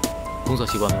怎么样，工作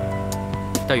习惯吗？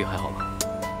待遇还好吧？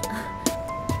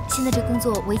现在这工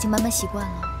作我已经慢慢习惯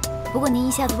了，不过您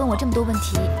一下子问我这么多问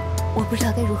题，我不知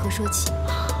道该如何说起。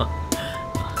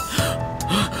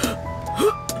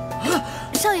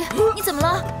少爷，你怎么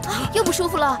了？又不舒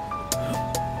服了？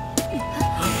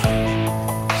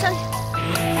少爷，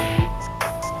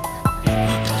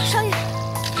少爷，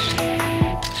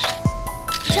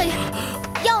少爷，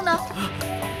药呢？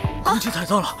空气太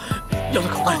脏了，药在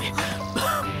口袋里。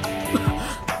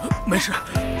没事。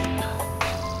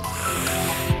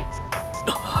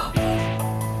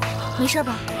没事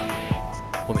吧？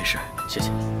我没事，谢谢。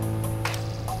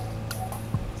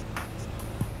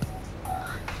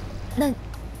那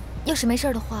要是没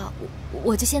事的话，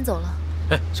我就先走了。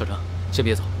哎，小张，先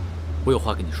别走，我有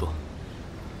话跟你说。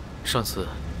上次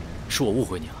是我误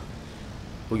会你了，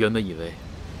我原本以为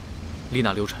丽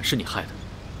娜流产是你害的，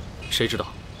谁知道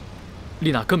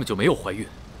丽娜根本就没有怀孕。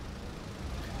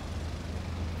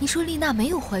你说丽娜没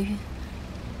有怀孕，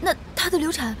那她的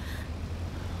流产？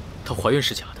她怀孕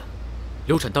是假的，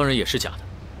流产当然也是假的。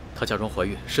她假装怀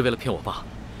孕是为了骗我爸，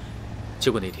结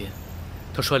果那天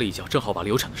她摔了一跤，正好把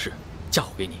流产的事嫁祸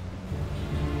给你。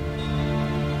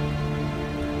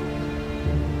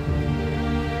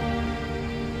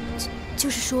就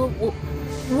是说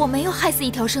我没有害死一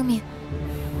条生命。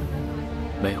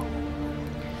没有，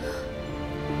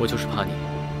我就是怕你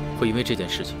会因为这件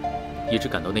事情一直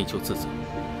感到内疚自责，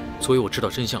所以我知道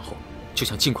真相后就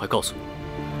想尽快告诉你。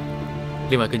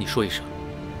另外跟你说一声，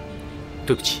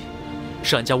对不起，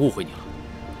是俺家误会你了。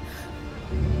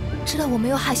知道我没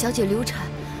有害小姐流产，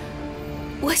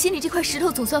我心里这块石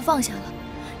头总算放下了。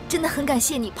真的很感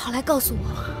谢你跑来告诉我。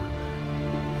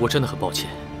我真的很抱歉，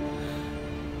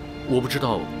我不知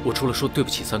道我除了说对不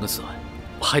起3个字外，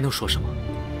我还能说什么。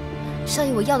少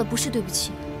爷，我要的不是对不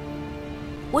起，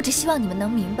我只希望你们能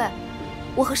明白，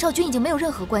我和少君已经没有任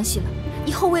何关系了，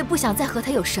以后我也不想再和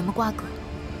他有什么瓜葛。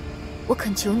我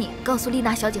恳求你告诉丽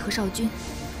娜小姐和少君，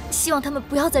希望他们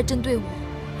不要再针对我，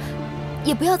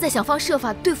也不要再想方设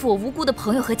法对付我无辜的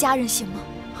朋友和家人，行吗？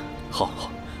好，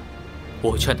好，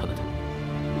我会劝他们的。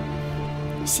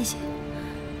谢谢。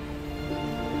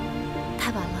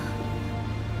太晚了，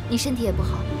你身体也不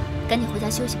好，赶紧回家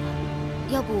休息吧。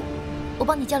要不，我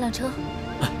帮你叫辆车。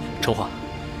哎，程华，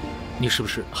你是不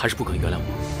是还是不肯原谅我？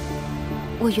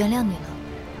我原谅你了，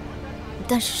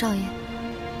但是少爷，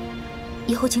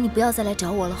以后请你不要再来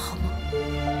找我了，好吗？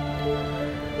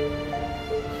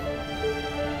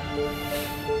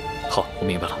好，我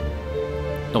明白了。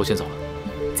那我先走了。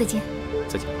再见。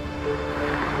再见。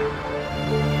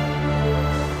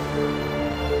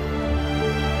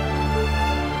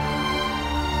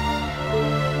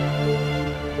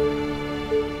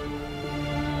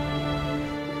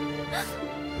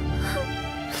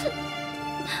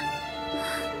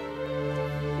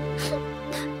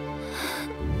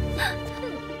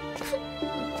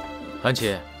安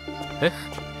琪，哎，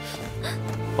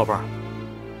宝贝儿，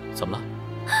怎么了？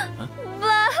啊？爸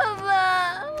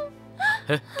爸！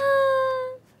哎，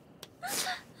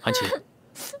安琪，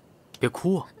别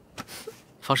哭啊！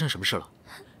发生什么事了？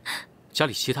家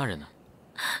里其他人呢？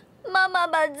妈妈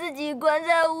把自己关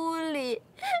在屋里，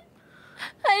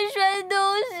还摔东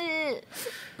西。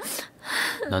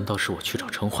难道是我去找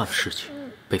程华的事情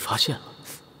被发现了？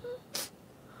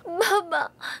爸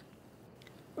爸，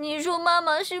你说妈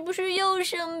妈是不是又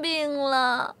生病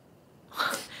了？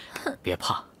别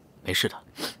怕，没事的，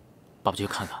爸爸去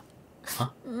看看。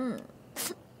啊？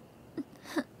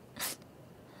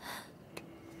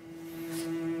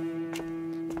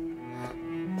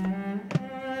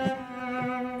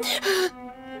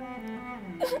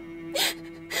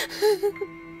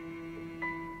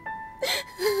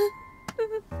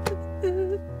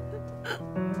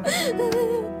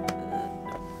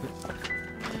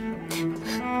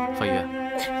范月，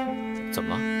怎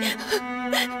么了？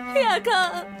亚康，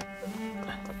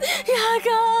亚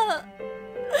康，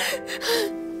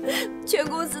全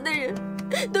公司的人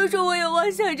都说我有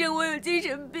妄想症，我有精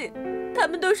神病，他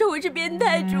们都说我是变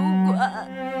态主管。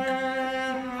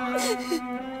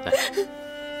来，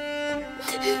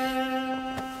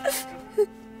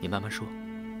你慢慢说，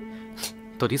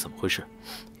到底怎么回事？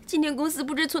今天公司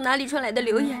不知从哪里传来的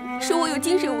流言，说我有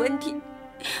精神问题。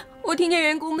我听见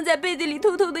员工们在背地里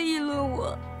偷偷的议论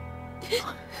我。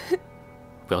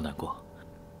不要难过，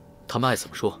他们爱怎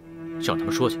么说，就让他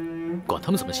们说去，管他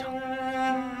们怎么想。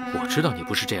我知道你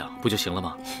不是这样，不就行了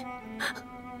吗？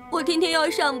我我天天要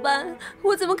上班，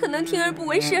我怎么可能听而不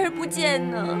闻，视而不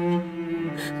见呢？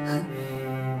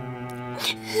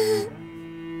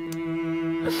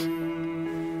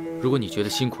如果你觉得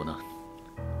辛苦呢，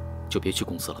就别去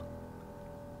公司了，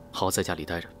好好在家里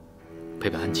待着，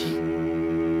陪陪安琪。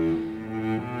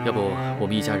要不我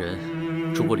们一家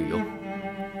人出国旅游，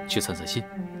去散散心？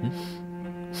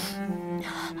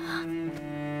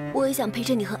我也想陪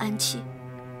着你和安琪，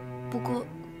不过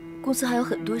公司还有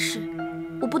很多事，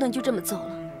我不能就这么走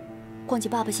了。况且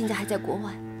爸爸现在还在国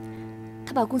外，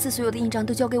他把公司所有的印章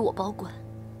都交给我保管，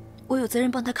我有责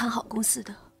任帮他看好公司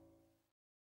的。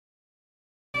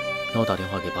那我打电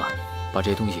话给爸，把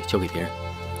这些东西交给别人。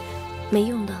没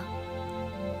用的，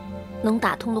能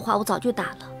打通的话我早就打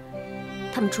了。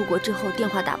他们出国之后电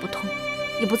话打不通，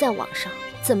也不在网上，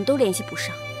怎么都联系不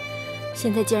上。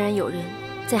现在竟然有人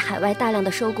在海外大量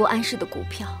的收购安氏的股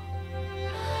票，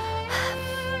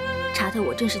查得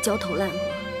我真是焦头烂额，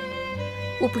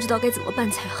我不知道该怎么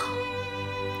办才好。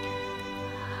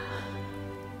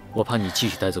我怕你继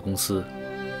续待在公司，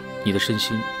你的身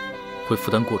心会负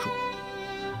担过重。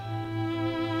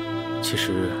其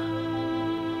实，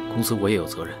公司我也有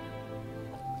责任，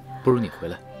不如你回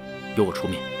来，由我出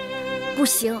面。不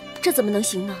行，这怎么能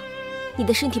行呢？你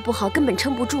的身体不好，根本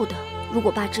撑不住的。如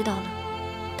果爸知道了，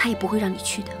他也不会让你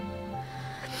去的。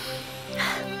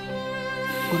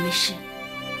我没事。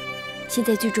现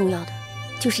在最重要的，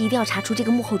就是一定要查出这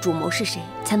个幕后主谋是谁，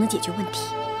才能解决问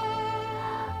题。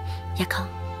亚康，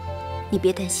你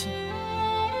别担心，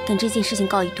等这件事情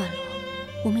告一段落，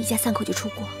我们一家3口就出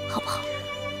国，好不好？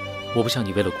我不想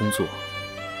你为了工作，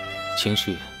情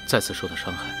绪再次受到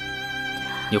伤害。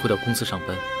你回到公司上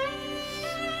班，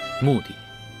目的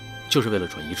就是为了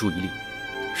转移注意力，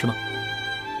是吗？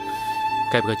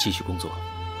该不该继续工作，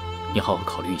你好好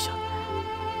考虑一下。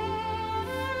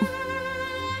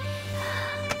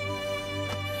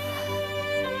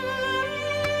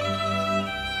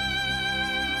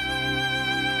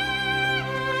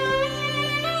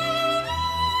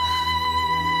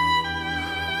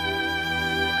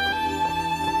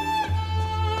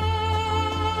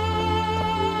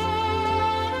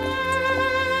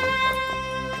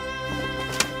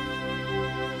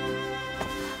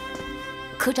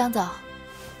科长早。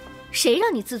谁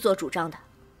让你自作主张的？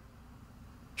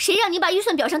谁让你把预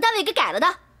算表上单位给改了的？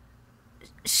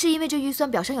是因为这预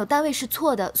算表上有单位是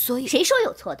错的，所以……谁说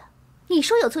有错的？你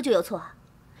说有错就有错啊！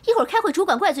一会儿开会，主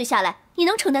管怪罪下来，你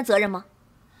能承担责任吗？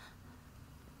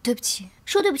对不起。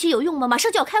说对不起有用吗？马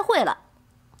上就要开会了。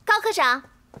高科长，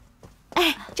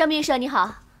哎，张秘书你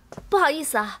好，不好意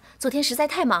思啊，昨天实在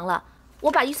太忙了，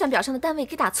我把预算表上的单位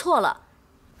给打错了，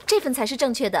这份才是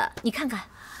正确的，你看看。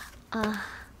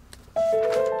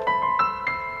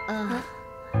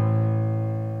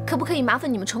可不可以麻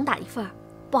烦你们重打一份？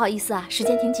不好意思啊，时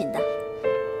间挺紧的。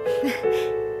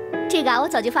这个啊，我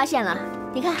早就发现了，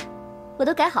你看，我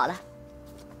都改好了。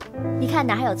你看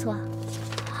哪还有错？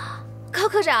高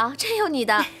科长，真有你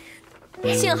的，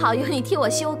幸好有你替我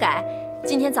修改。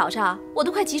今天早上我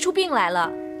都快急出病来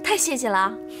了，太谢谢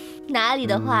了。哪里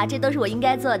的话，这都是我应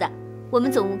该做的。我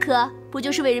们总务科不就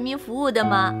是为人民服务的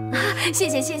吗？谢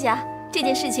谢谢谢啊，这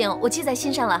件事情我记在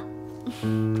心上了。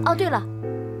哦，对了，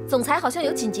总裁好像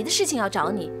有紧急的事情要找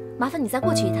你，麻烦你再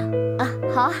过去一趟啊。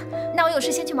好啊，那我有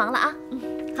事先去忙了啊。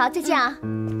好，再见啊。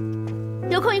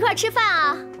有空一块吃饭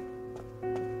啊。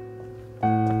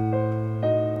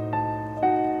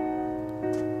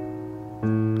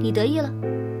你得意了？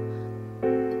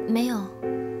没有。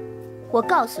我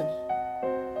告诉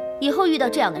你，以后遇到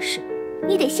这样的事，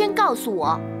你得先告诉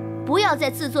我，不要再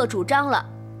自作主张了，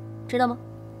知道吗？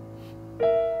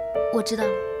我知道了。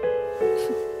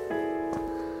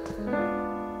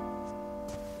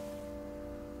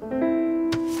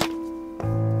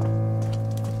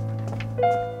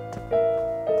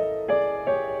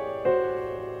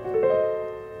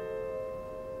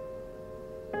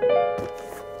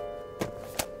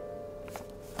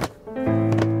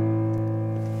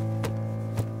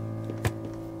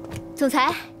总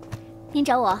裁，您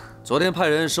找我？昨天派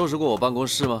人收拾过我办公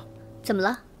室吗？怎么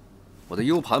了？我的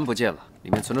U 盘不见了，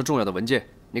里面存着重要的文件，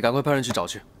你赶快派人去找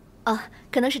去。哦，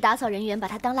可能是打扫人员把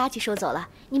它当垃圾收走了。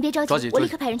您别着急，我立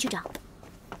刻派人去找。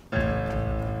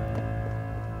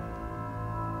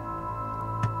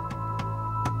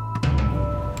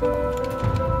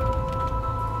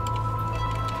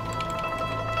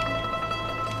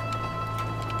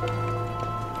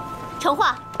程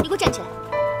化，你给我站起来。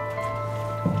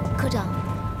科长，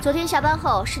昨天下班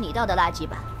后是你倒的垃圾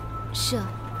吧？是啊。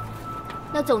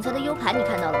那总裁的 U 盘你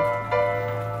看到了吗？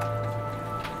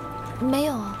没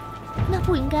有啊。那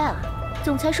不应该啊！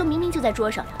总裁说明明就在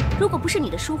桌上的，如果不是你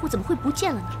的疏忽，怎么会不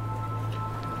见了呢？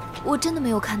我真的没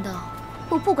有看到。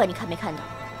我不管你看没看到，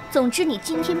总之你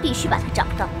今天必须把它找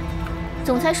到。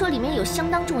总裁说里面有相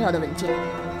当重要的文件，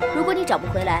如果你找不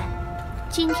回来，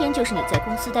今天就是你在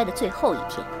公司待的最后一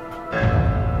天。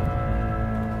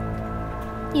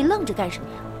你愣着干什么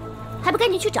呀？还不赶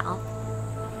紧去找！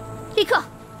立刻，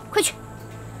快去！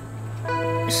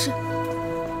是。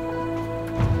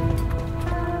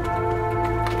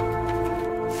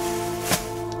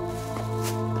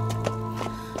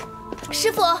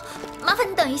师傅，麻烦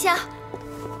你等一下。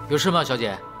有事吗，小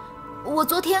姐？我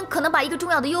昨天可能把一个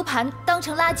重要的 U 盘当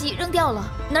成垃圾扔掉了，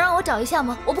能让我找一下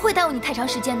吗？我不会耽误你太长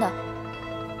时间的。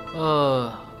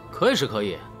可以是可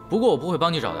以，不过我不会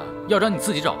帮你找的，要找你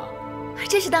自己找吧。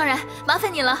这是当然，麻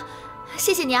烦你了，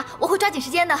谢谢你啊，我会抓紧时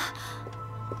间的。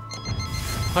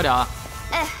快点啊！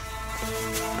哎。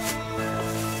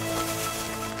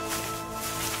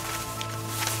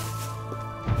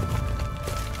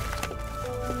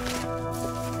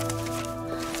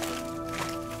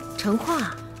陈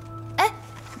化，哎，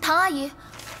唐阿姨，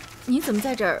你怎么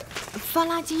在这儿翻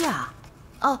垃圾呀？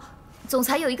哦，总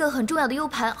裁有一个很重要的 U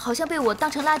盘，好像被我当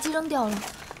成垃圾扔掉了。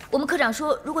我们科长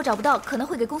说，如果找不到，可能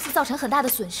会给公司造成很大的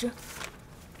损失。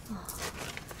哦，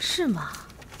是吗？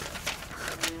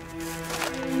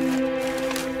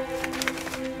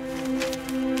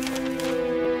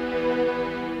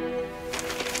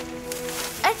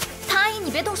哎，唐阿姨，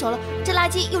你别动手了，这垃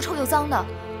圾又臭又脏的。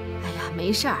哎呀，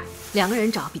没事儿，两个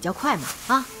人找比较快嘛。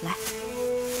啊，来。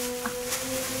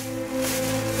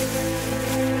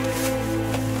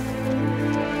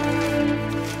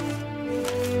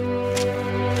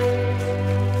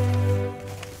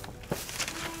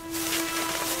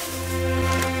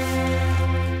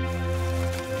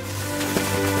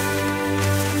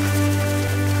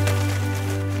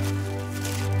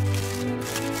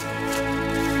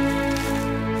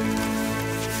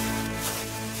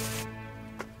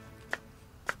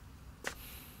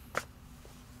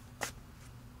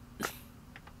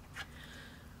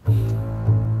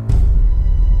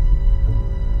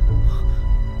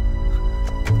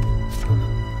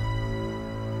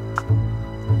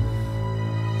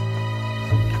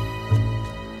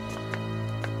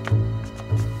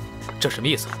这什么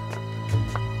意思？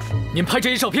您拍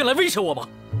这些照片来威胁我吗？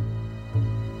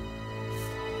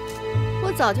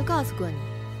我早就告诉过你，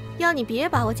要你别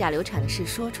把我假流产的事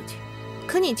说出去，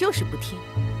可你就是不听。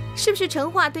是不是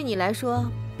陈化对你来说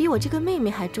比我这个妹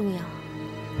妹还重要？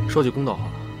说句公道话，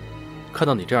看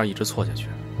到你这样一直错下去，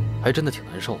还真的挺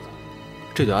难受的。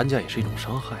这对安家也是一种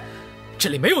伤害。这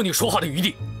里没有你说话的余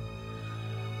地。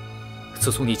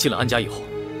自从你进了安家以后，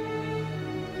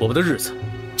我们的日子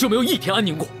就没有一天安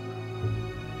宁过。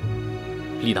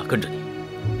丽娜跟着你，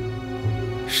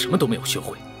什么都没有学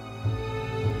会，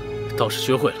倒是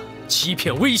学会了欺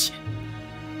骗、威胁，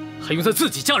还用在自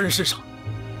己家人身上。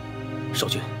少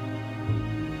君，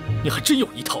你还真有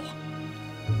一套啊！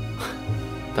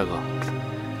大哥，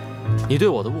你对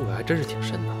我的误会还真是挺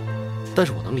深的，但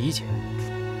是我能理解，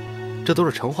这都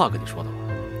是陈化跟你说的吧？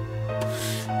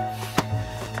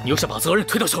你又想把责任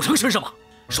推到小程身上吗？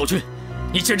少君，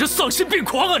你简直丧心病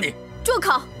狂啊你！住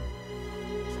口！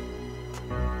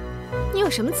你有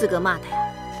什么资格骂他呀？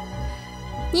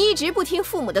你一直不听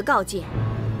父母的告诫，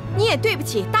你也对不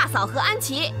起大嫂和安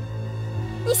琪。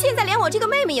你现在连我这个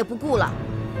妹妹也不顾了，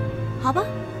好吧？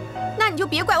那你就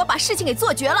别怪我把事情给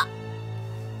做绝了。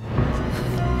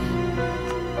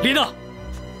丽娜，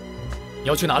你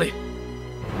要去哪里？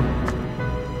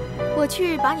我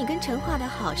去把你跟陈化的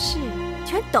好事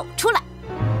全抖出来。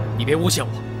你别诬陷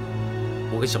我，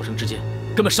我跟小生之间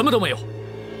根本什么都没有。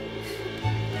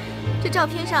这照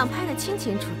片上拍得清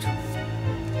清楚楚，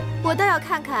我倒要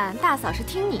看看大嫂是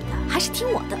听你的还是听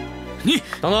我的。你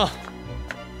等等，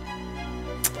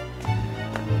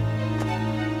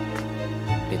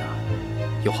丽娜，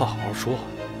有话好好说。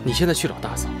你现在去找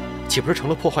大嫂，岂不是成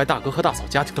了破坏大哥和大嫂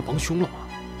家庭的帮凶了吗？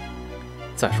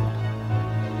再说了，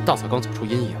大嫂刚走出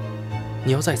阴影，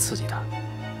你要再刺激她，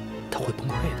她会崩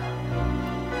溃的。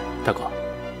大哥，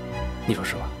你说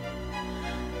是吧？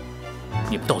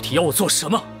你们到底要我做什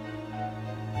么？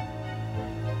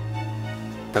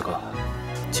大哥，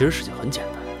其实事情很简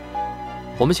单，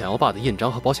我们想要爸的印章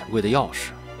和保险柜的钥匙，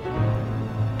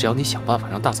只要你想办法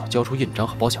让大嫂交出印章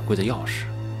和保险柜的钥匙，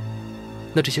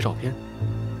那这些照片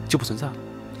就不存在了。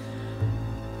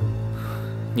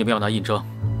你们要拿印章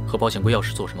和保险柜钥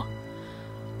匙做什么？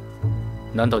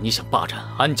难道你想霸占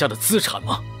安家的资产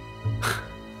吗？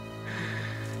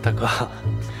大哥，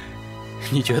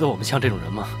你觉得我们像这种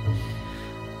人吗？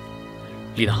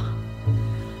丽娜，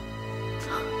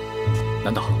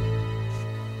难道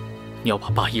你要把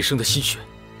爸一生的心血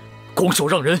拱手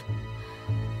让人？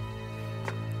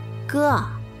哥，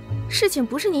事情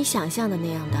不是你想象的那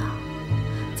样的。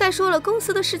再说了，公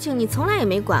司的事情你从来也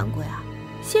没管过呀，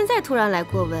现在突然来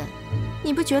过问，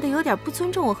你不觉得有点不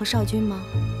尊重我和少君吗？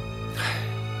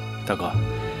大哥，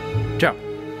这样，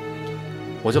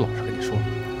我就老实跟你说，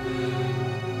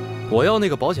我要那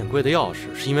个保险柜的钥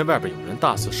匙，是因为外边有人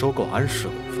大肆收购安氏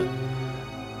股份。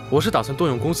我是打算动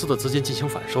用公司的资金进行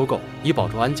反收购，以保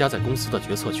住安家在公司的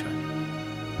决策权。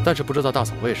但是不知道大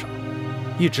嫂为什么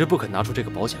一直不肯拿出这个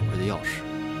保险柜的钥匙。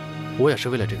我也是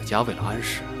为了这个家，为了安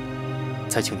氏，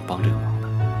才请你帮这个忙的。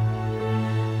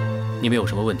你们有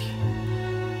什么问题，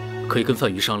可以跟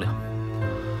范瑜商量。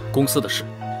公司的事，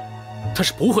他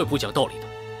是不会不讲道理的。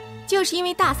就是因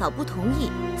为大嫂不同意，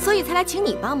所以才来请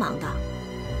你帮忙的。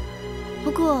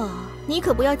不过你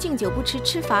可不要敬酒不吃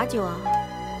吃罚酒啊，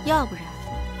要不然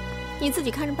你自己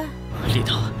看着办。丽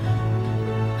娜，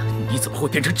你怎么会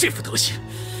变成这副德行？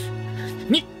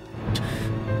你，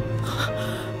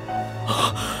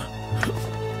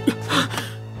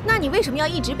那你为什么要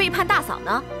一直背叛大嫂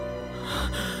呢？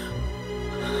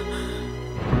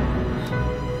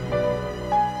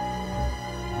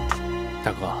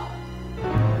大哥，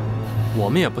我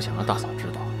们也不想让大嫂知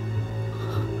道，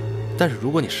但是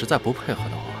如果你实在不配合的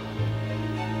话，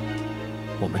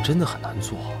我们真的很难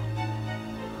做。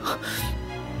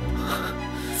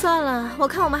算了，我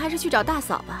看我们还是去找大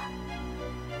嫂吧，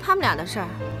他们俩的事儿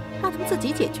让他们自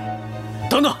己解决。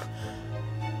等等，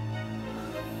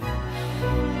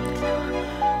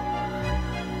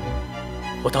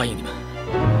我答应你们。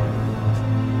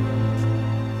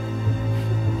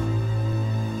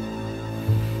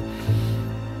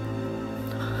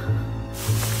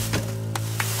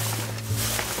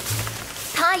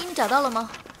唐阿姨，你找到了吗？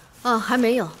哦，还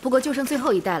没有，不过就剩最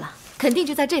后一袋了，肯定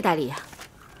就在这袋里呀。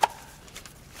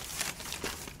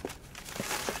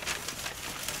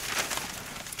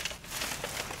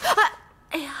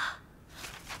哎呀，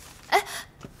哎，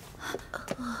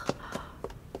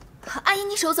阿姨，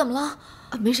你手怎么了？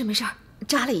没事没事，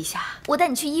扎了一下。我带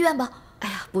你去医院吧。哎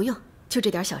呀，不用，就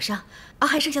这点小伤啊，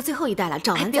还剩下最后一袋了，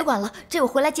找完再。别管了，这我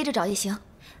回来接着找也行。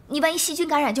你万一细菌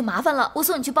感染就麻烦了，我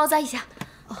送你去包扎一下。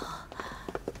哦。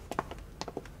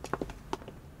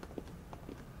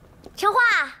成花，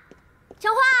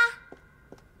成花。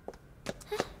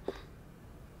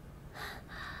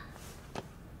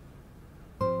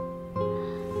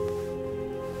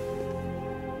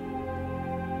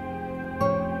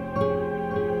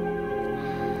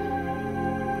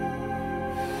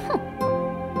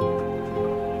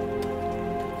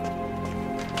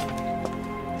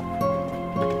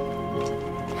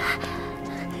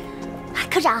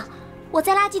科长，我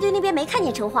在垃圾堆那边没看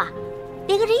见成化，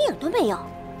连个人影都没有。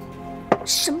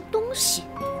什么东西？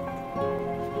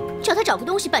叫他找个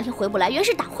东西，半天回不来，原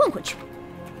是打混混去了。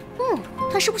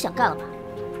他是不想干了吧？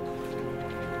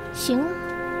行，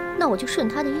那我就顺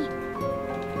他的意，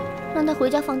让他回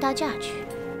家放大假去。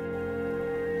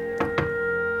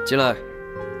进来。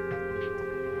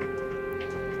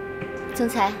总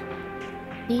裁，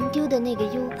您丢的那个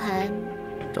U 盘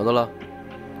找到了。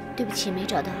对不起，没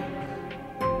找到。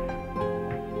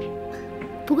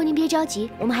不过您别着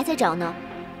急，我们还在找呢。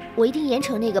我一定严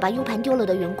惩那个把 U 盘丢了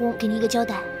的员工，给您一个交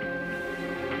代。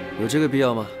有这个必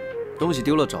要吗？东西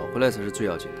丢了找回来才是最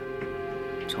要紧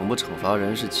的，惩不惩罚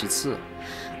人是其次。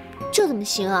这怎么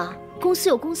行啊？公司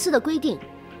有公司的规定，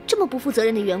这么不负责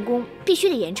任的员工必须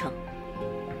得严惩，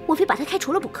我非把他开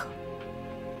除了不可。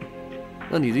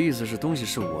那你的意思是东西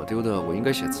是我丢的，我应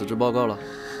该写辞职报告了？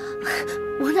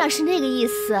我哪是那个意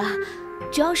思啊？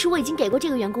主要是我已经给过这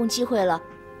个员工机会了。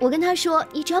我跟他说，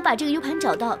你只要把这个 U 盘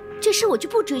找到，这事我就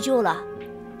不追究了。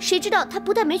谁知道他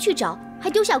不但没去找，还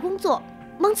丢下工作，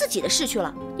忙自己的事去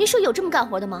了。您说有这么干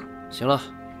活的吗？行了，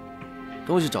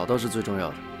东西找到是最重要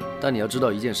的，但你要知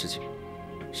道一件事情，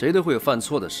谁都会有犯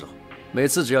错的时候。每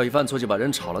次只要一犯错就把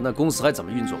人炒了，那公司还怎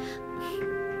么运作？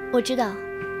我知道，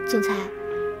总裁，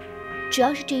主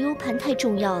要是这 U 盘太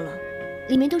重要了，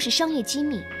里面都是商业机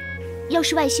密，要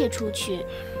是外泄出去，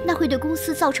那会对公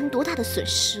司造成多大的损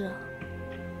失啊！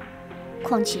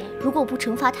况且，如果我不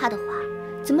惩罚他的话，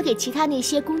怎么给其他那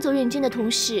些工作认真的同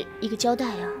事一个交代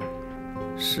啊？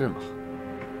是吗？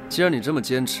既然你这么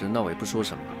坚持，那我也不说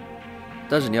什么了。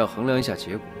但是你要衡量一下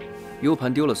结果 ，U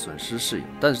盘丢了损失是有，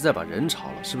但是再把人炒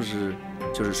了，是不是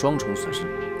就是双重损失？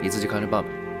你自己看着办吧。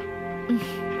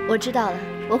我知道了，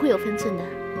我会有分寸的。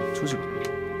出去吧。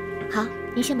好，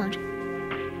您先忙着。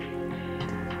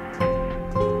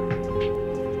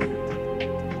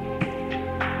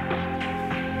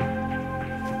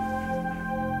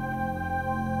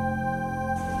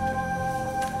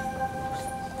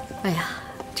哎呀，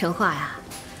陈化呀，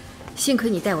幸亏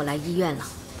你带我来医院了。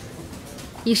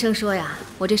医生说呀，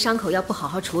我这伤口要不好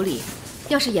好处理，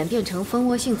要是演变成蜂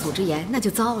窝性组织炎，那就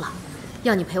糟了。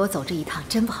要你陪我走这一趟，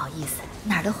真不好意思。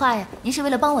哪儿的话呀？您是为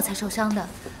了帮我才受伤的，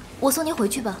我送您回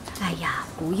去吧。哎呀，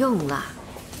不用了。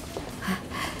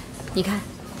你看，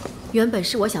原本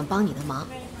是我想帮你的忙，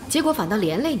结果反倒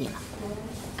连累你了。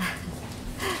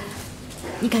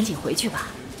你赶紧回去吧。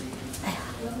哎呀，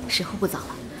时候不早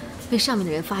了，被上面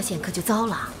的人发现可就糟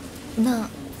了。那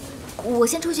我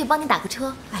先出去帮你打个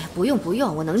车。哎呀，不用不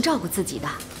用，我能照顾自己的。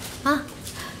啊，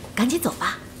赶紧走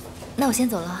吧。那我先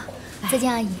走了，再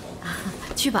见，阿姨。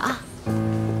去吧啊。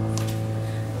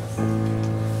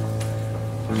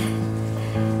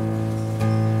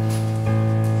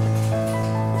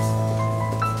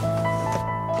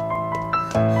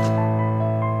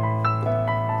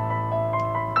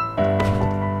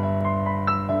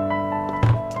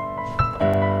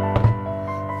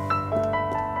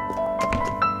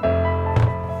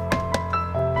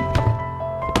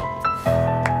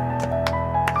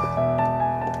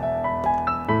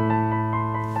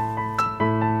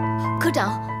科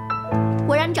长，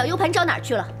我让你找 U 盘找哪儿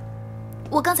去了？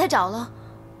我刚才找了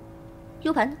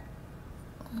U 盘呢？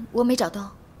我没找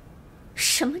到。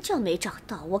什么叫没找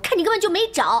到？我看你根本就没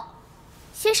找。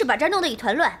先是把这儿弄得一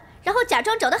团乱，然后假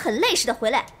装找得很累似的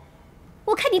回来。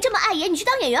我看你这么碍眼，你去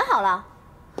当演员好了。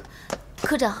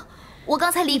科长，我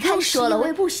刚才离开不说了，我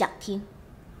也不想听。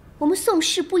我们宋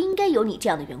氏不应该有你这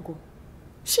样的员工，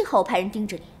幸好我派人盯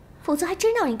着你，否则还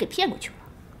真让人给骗过去了。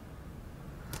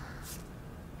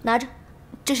拿着，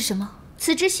这是什么？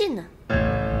辞职信呢？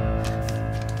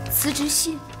辞职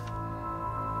信？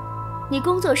你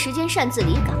工作时间擅自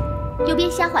离岗，又编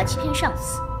瞎话欺骗上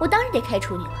司，我当然得开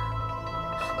除你了。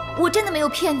我真的没有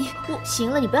骗你。行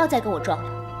了，你不要再跟我装了。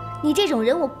你这种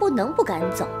人，我不能不赶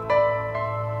走。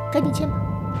赶紧签吧，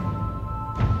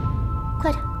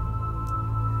快点，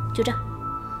就这样。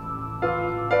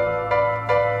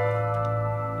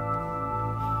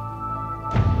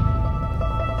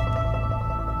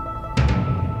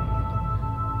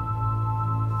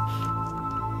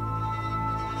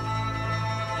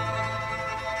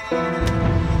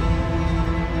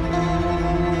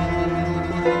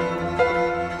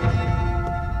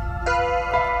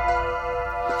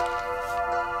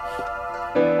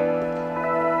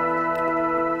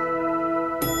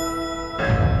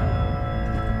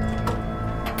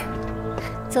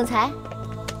总裁，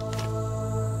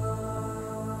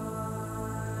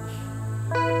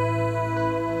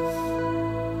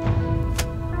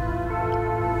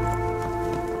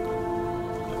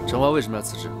陈华为什么要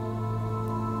辞职？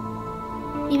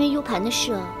因为 U 盘的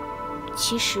事，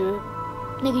其实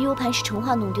那个 U 盘是陈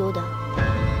华弄丢的。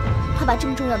他把这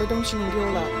么重要的东西弄丢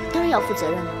了，当然要负责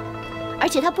任了。而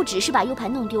且他不只是把 U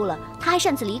盘弄丢了，他还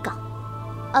擅自离岗，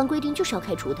按规定就是要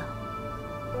开除的。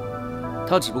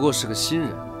他只不过是个新人，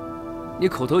你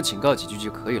口头警告几句就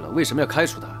可以了，为什么要开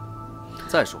除他？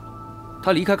再说了，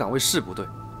他离开岗位是不对，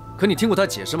可你听过他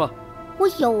解释吗？我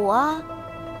有啊，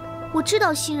我知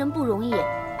道新人不容易，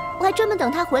我还专门等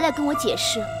他回来跟我解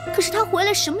释。可是他回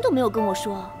来什么都没有跟我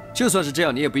说。就算是这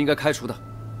样，你也不应该开除他，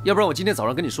要不然我今天早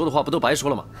上跟你说的话不都白说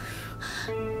了吗？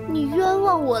你冤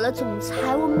枉我了，总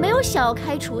裁，我没有想要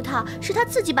开除他，是他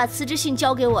自己把辞职信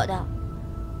交给我的。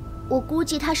我估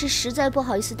计他是实在不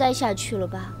好意思待下去了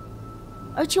吧，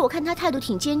而且我看他态度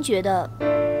挺坚决的，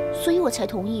所以我才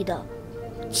同意的。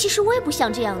其实我也不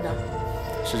想这样的。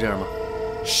是这样吗？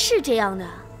是这样的，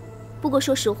不过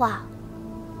说实话，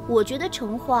我觉得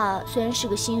陈华虽然是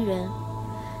个新人，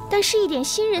但是一点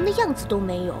新人的样子都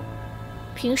没有，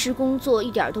平时工作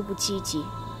一点都不积极，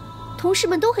同事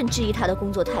们都很质疑他的工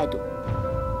作态度，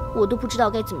我都不知道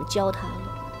该怎么教他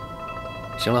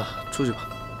了。行了，出去吧，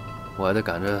我还得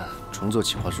赶着重做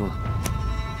企划书呢。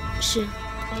是。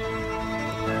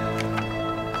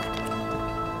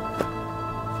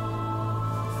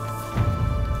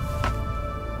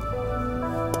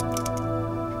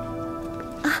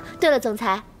啊，对了，总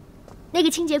裁，那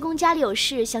个清洁工家里有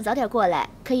事，想早点过来，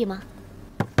可以吗？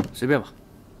随便吧。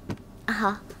啊，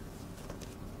好。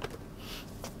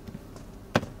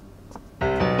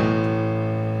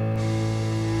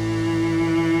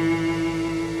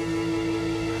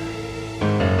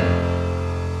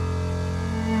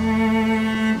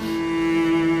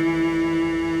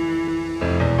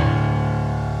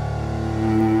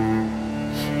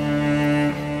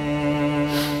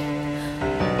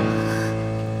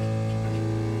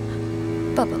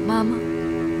爸爸妈妈，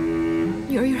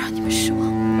女儿又让你们失望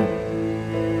了。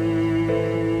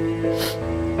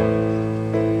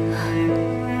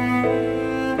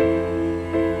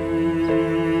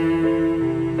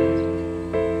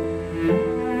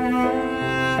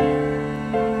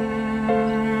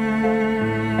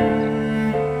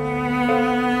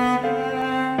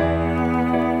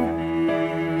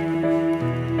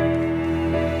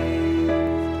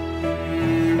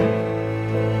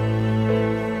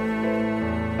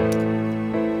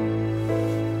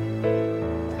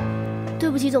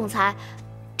起，总裁，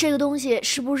这个东西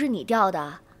是不是你掉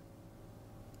的？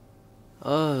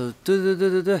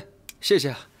对，谢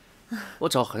谢。我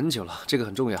找很久了，这个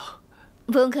很重要。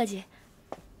不用客气。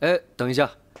哎，等一下，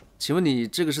请问你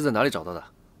这个是在哪里找到的？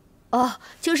哦，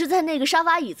就是在那个沙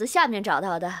发椅子下面找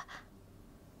到的。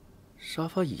沙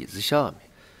发椅子下面。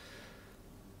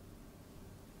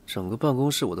整个办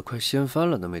公室我都快掀翻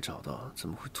了都没找到，怎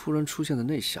么会突然出现在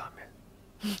那下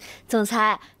面？总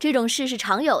裁，这种事是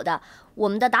常有的，我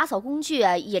们的打扫工具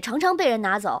啊也常常被人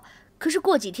拿走，可是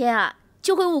过几天啊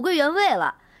就会物归原位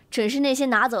了。准是那些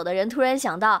拿走的人突然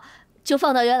想到，就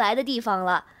放到原来的地方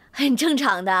了，很正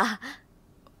常的。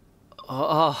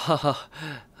哈哈，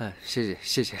哎，谢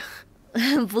谢。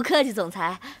不客气，总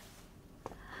裁。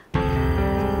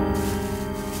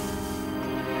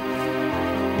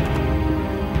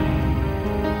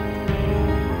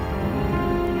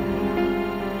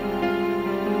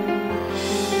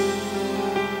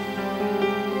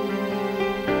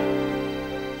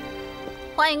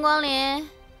欢迎光临。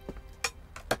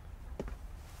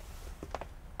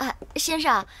先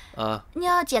生，你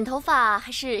要剪头发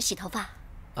还是洗头发？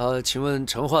请问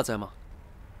陈化在吗？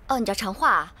哦，你叫陈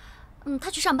化，他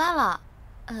去上班了。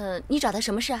你找他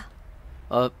什么事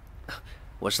啊？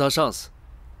我是他上司，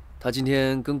他今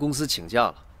天跟公司请假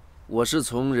了，我是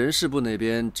从人事部那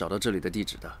边找到这里的地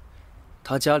址的。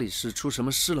他家里是出什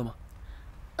么事了吗？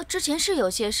之前是有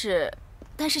些事，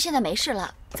但是现在没事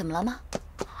了。怎么了吗？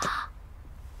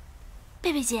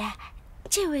贝贝姐，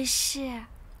这位是……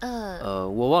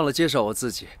我忘了介绍我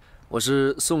自己，我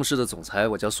是宋氏的总裁，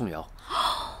我叫宋瑶。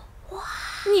哇，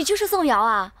你就是宋瑶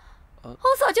啊！我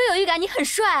早就有预感你很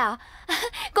帅啊，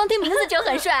光听名字就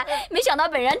很帅，没想到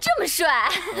本人这么帅。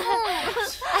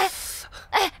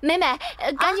哎，美美，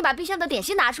赶紧把冰箱的点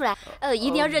心拿出来，一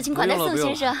定要热情款待宋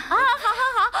先生啊！好。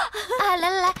哎，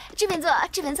来，这边坐。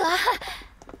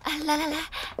哎，来，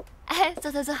哎，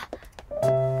坐。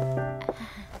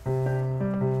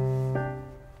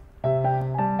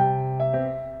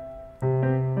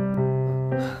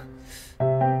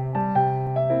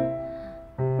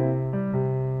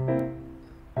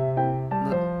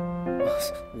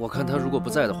我看他如果不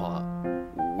在的话，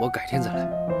我改天再来。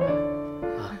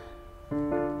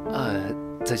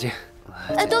再见。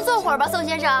哎，多坐会儿吧，宋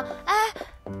先生。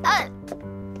哎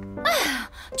呀，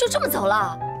就这么走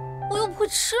了？我又不会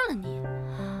吃了你。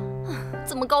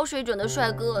怎么高水准的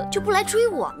帅哥就不来追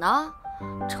我呢？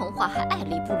陈化还爱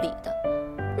理不理的。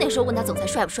那时候问他总裁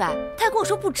帅不帅，他还跟我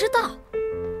说不知道，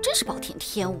真是暴殄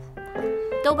天物。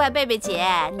都怪贝贝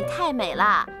姐，你太美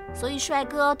了，所以帅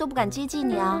哥都不敢接近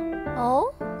你啊。哦，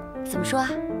怎么说啊？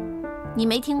你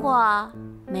没听过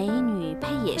美女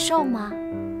配野兽吗？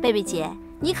贝贝姐，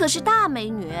你可是大美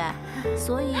女，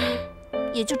所以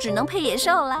也就只能配野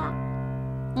兽啦。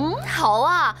好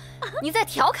啊，你在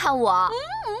调侃我？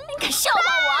你敢笑话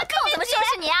我？看我怎么收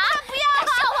拾你啊！不要，敢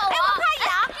笑话我！我怕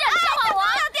痒，让你笑话我！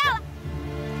掉了。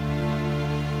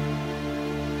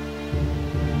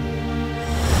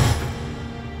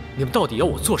你们到底要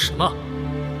我做什么？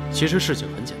其实事情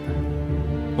很简单，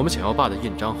我们想要爸的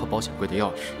印章和保险柜的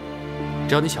钥匙。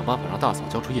只要你想办法让大嫂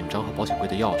交出印章和保险柜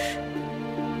的钥匙，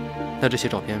那这些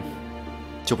照片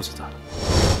就不存在了。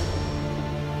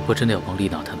我真的要帮丽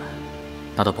娜他们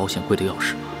拿到保险柜的钥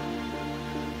匙吗？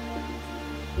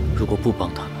如果不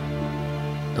帮他们，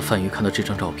那范宇看到这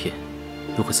张照片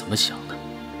又会怎么想呢？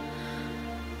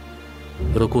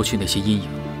有了过去那些阴影，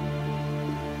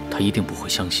他一定不会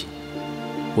相信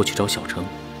我去找小程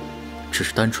只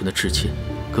是单纯的致歉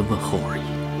跟问候而已。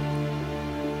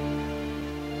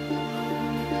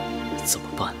怎么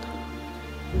办呢？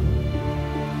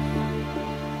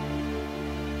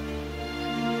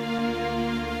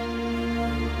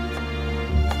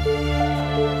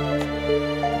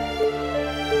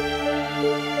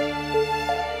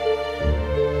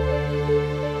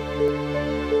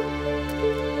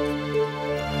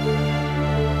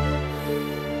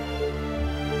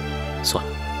算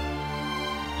了，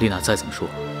丽娜再怎么说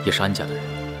也是安家的人，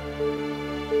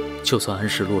就算安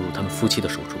氏落入他们夫妻的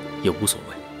手中也无所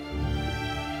谓。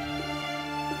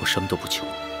我什么都不求，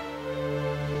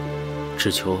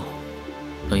只求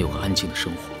能有个安静的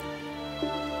生活。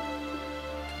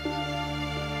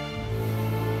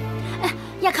哎，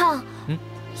亚康，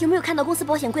有没有看到公司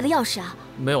保险柜的钥匙啊？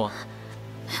没有啊。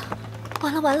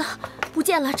完了，不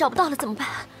见了，找不到了，怎么办？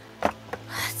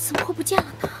怎么会不见了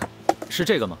呢？是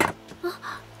这个吗？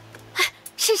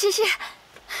是，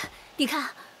你看，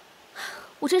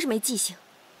我真是没记性，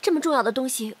这么重要的东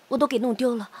西我都给弄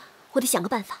丢了，我得想个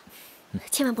办法，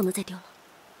千万不能再丢了。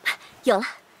有了，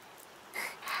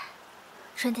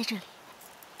拴在这里，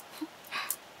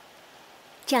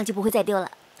这样就不会再丢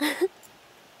了。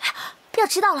要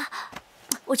迟到了，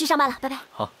我去上班了，拜拜。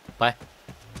好，拜。